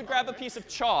 So if you could grab a piece of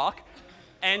chalk,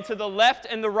 and to the left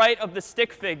and the right of the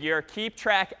stick figure, keep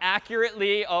track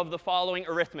accurately of the following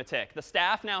arithmetic. The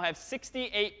staff now have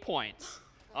 68 points.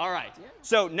 All right.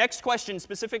 So next question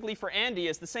specifically for Andy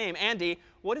is the same. Andy,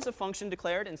 what is a function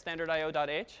declared in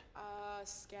standard.io.h?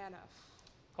 Scanf.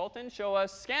 Colton, show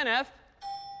us scanf.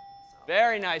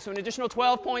 Very nice. So an additional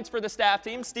 12 points for the staff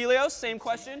team. Stelios, same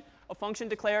question. A function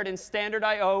declared in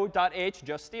standard.io.h.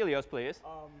 Just Stelios, please.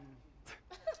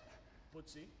 Put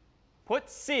C. Put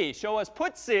C. Show us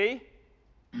put C.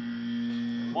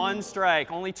 1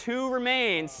 strike. Only 2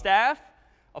 remain. Staff,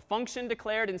 a function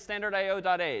declared in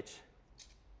standard.io.h.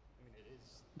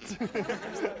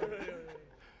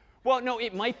 Well, no,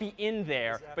 it might be in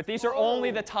there, but these are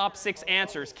only the top 6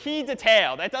 answers. Key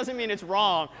detail. That doesn't mean it's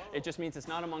wrong. It just means it's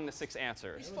not among the 6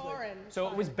 answers. It's foreign. So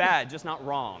it was bad, just not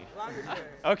wrong.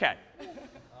 OK.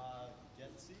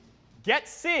 Get C. Get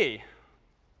C.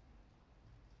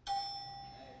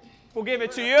 We'll give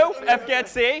it to you. F get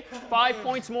C. 5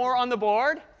 points more on the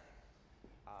board.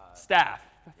 Staff.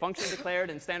 Function declared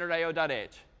in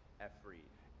standard.io.h.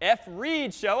 fread.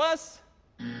 Fread, show us.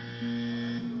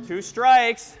 2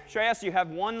 strikes. Shreyas, you have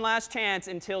 1 last chance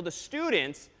until the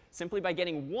students, simply by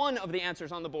getting 1 of the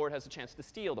answers on the board, has a chance to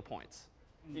steal the points.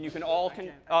 And you can all can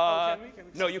we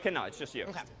no, you cannot. It's just you.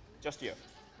 Okay. Just you.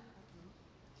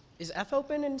 Is F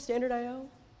open in standard.io?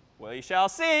 Well, you shall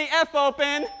see. F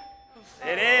open.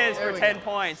 It is for 10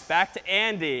 points. Back to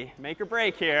Andy. Make or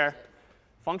break here.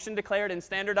 Function declared in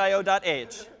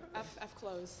standard.io.h. F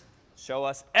close. Show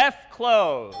us F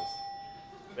close.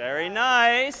 Very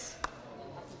nice.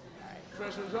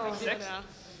 6.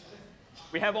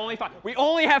 We have only 5. We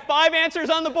only have 5 answers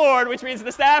on the board, which means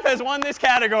the staff has won this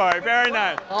category. Very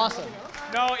nice. Awesome.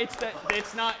 No, it's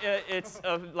not. It's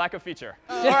a lack of feature.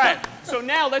 All right. So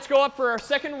now let's go up for our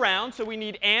second round. So we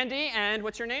need Andy and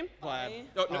what's your name? Bonnie.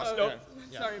 Oh, no.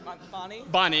 Sorry, Bonnie.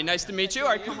 Bonnie, nice to meet you. All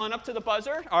right, come on up to the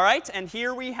buzzer. All right, and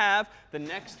here we have the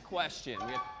next question.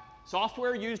 We have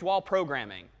software used while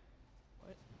programming.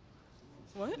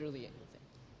 What? Literally anything.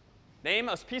 Name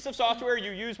a piece of software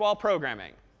you use while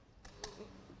programming.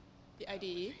 The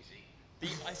IDE. The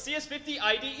CS50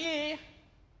 IDE.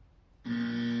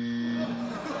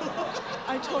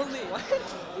 I totally.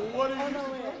 What are you?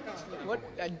 What?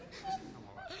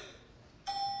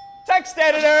 Text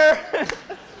editor.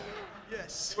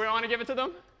 Yes. We want to give it to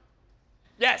them?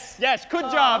 Yes. Good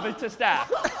job to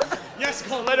staff. Yes,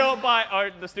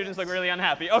 the students look really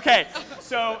unhappy. OK,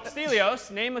 so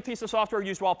Stelios, name a piece of software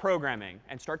used while programming,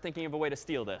 and start thinking of a way to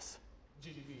steal this.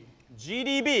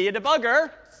 GDB, a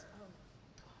debugger.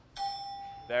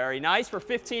 Very nice for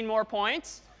 15 more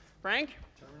points. Frank?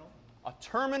 Terminal. A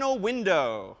terminal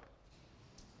window.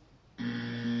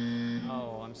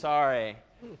 Oh, I'm sorry.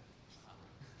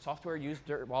 Software used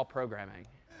while programming.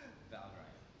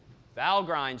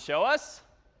 Valgrind, show us.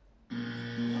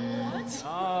 What?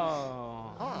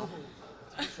 Oh.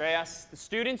 Shreyas, the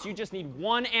students, you just need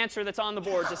 1 answer that's on the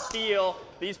board to steal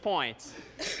these points.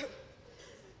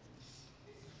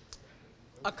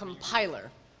 A compiler.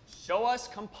 Show us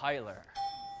compiler.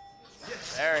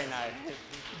 Very nice.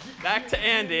 Back to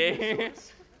Andy.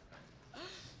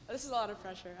 This is a lot of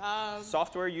pressure.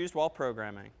 Software used while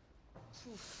programming.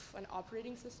 An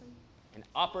operating system? An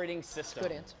operating system.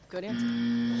 Good answer. Good answer.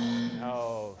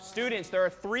 No. Students, there are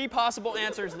 3 possible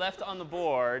answers left on the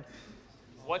board.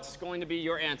 What's going to be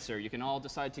your answer? You can all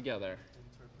decide together.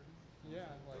 Yeah,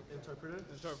 like interpreter.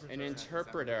 An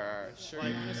interpreter. Sure.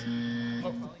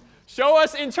 Show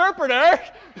us interpreter.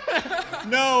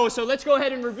 No. So let's go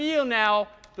ahead and reveal now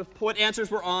what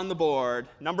answers were on the board.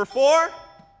 Number 4.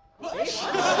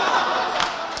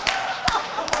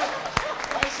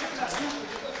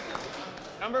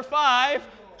 Number 5.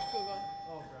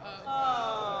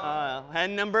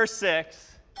 And number 6.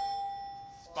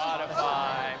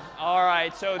 Spotify. All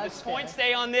right, so the points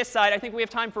stay on this side. I think we have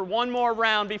time for one more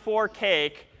round before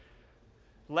cake.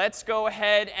 Let's go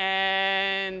ahead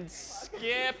and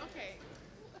skip. Okay.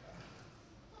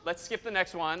 Let's skip the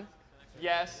next one.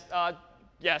 Yes.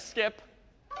 Yes, skip.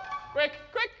 Quick,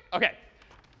 quick. OK.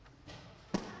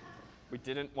 We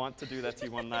didn't want to do that to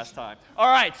you one last time. All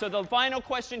right, so the final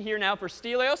question here now for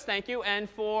Stelios, thank you, and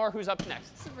for who's up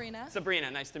next? Sabrina.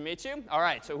 Sabrina, nice to meet you. All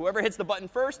right, so whoever hits the button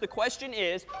first, the question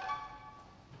is,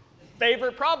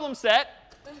 favorite problem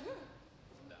set?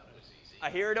 I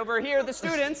hear it over here, the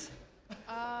students.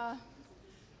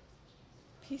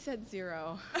 He said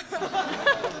 0.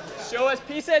 Show us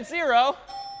P set 0.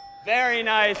 Very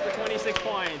nice for 26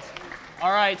 points.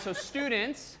 All right, so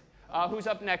students, who's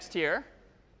up next here?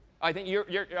 I think you're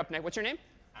up next. What's your name?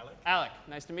 Alec. Alec,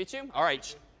 nice to meet you. All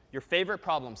right, your favorite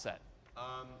problem set?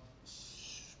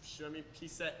 Show me P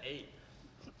set 8.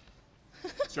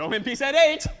 Show him P set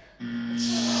 8.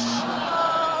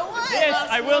 This,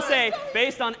 I will say,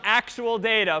 based on actual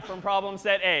data from problem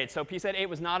set 8. So P set 8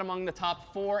 was not among the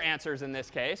top 4 answers in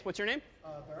this case. What's your name?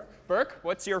 Burke. Burke,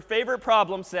 what's your favorite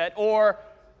problem set or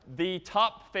the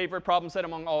top favorite problem set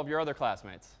among all of your other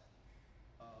classmates?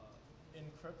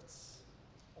 Encrypts.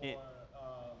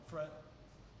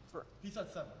 Or P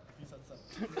set 7. P set 7.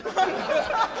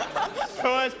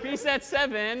 Show us P set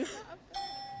 7.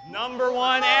 Number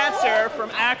 1 answer from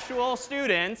actual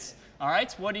students. All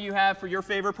right, what do you have for your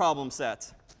favorite problem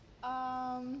set?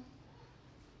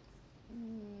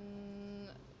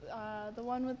 The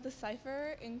one with the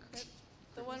cipher, encrypt.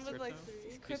 The one with like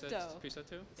crypto. P set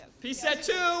 2? Yes. P set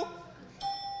 2.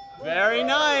 Very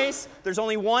nice. There's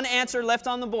only 1 answer left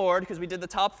on the board because we did the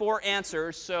top 4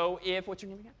 answers. So what's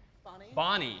your name again? Bonnie.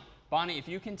 Bonnie. Bonnie, if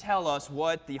you can tell us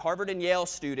what the Harvard and Yale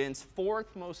students'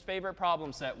 4th most favorite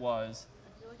problem set was. I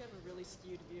feel like I have a really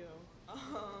skewed view.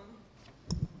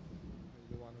 The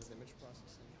one with image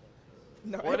processing.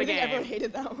 No, Or the game. Everyone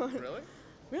hated that one. Really?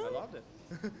 Really? I loved it.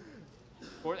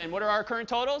 And what are our current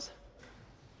totals?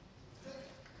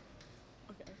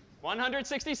 Okay.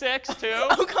 166 to.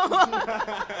 Oh, come on.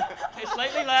 Okay,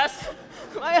 slightly less.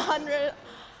 My 100.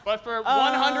 But for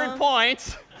 100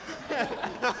 points.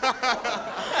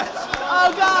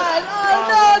 Oh, God. Oh,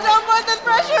 no. Don't put this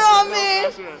pressure on me.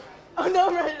 Oh,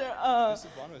 no pressure. P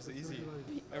set 1 was easy.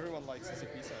 Everyone likes this P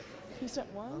set. P set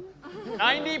 1?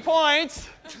 90 points.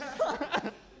 P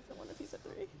set 1 or P set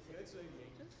 3?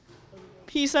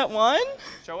 P set 1?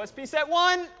 Show us P set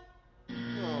 1.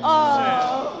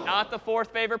 Oh. Not the 4th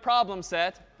favorite problem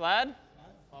set. Vlad?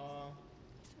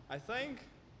 I think,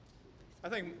 I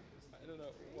don't know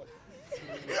what.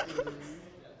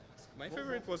 My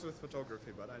favorite was with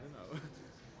photography, but I don't know.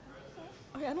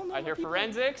 Okay, I don't know. I hear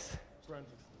forensics.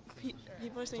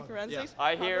 People are saying forensics?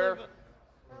 I hear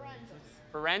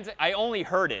forensic. I only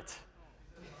heard it.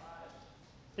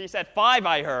 He said 5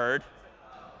 I heard.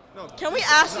 No, Can we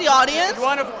ask the audience?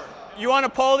 You want to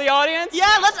poll the audience?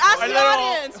 Yeah, let's ask the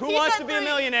audience. Who wants to be a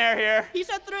millionaire here? He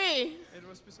said 3. it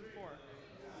was P set 4.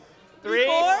 3?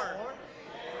 4?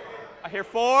 I hear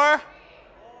 4.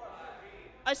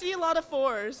 I see a lot of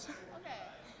 4s.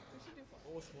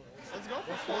 Let's go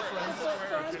for 4.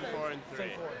 4 and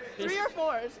 3. 3 or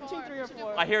 4s? Between 3 or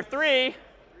 4. I hear 3.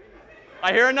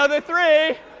 I hear another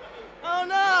 3. Oh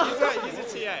no! He's a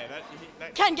TA.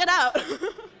 Ken, get out.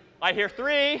 I hear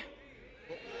 3.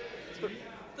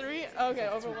 3? Okay,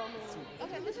 overwhelming.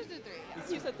 Okay, let's just do 3.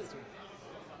 Yeah. You said the 3.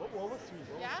 What was 3?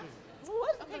 Yeah?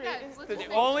 What? Okay, guys, let's The just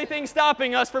say only thing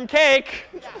stopping us from cake.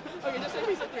 Yeah. Okay, just say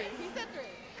he said 3. He said 3.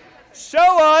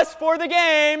 Show us for the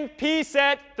game P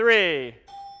set 3.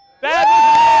 All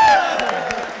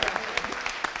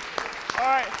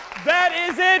right, that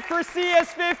is it for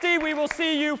CS50. We will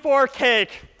see you for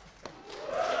cake.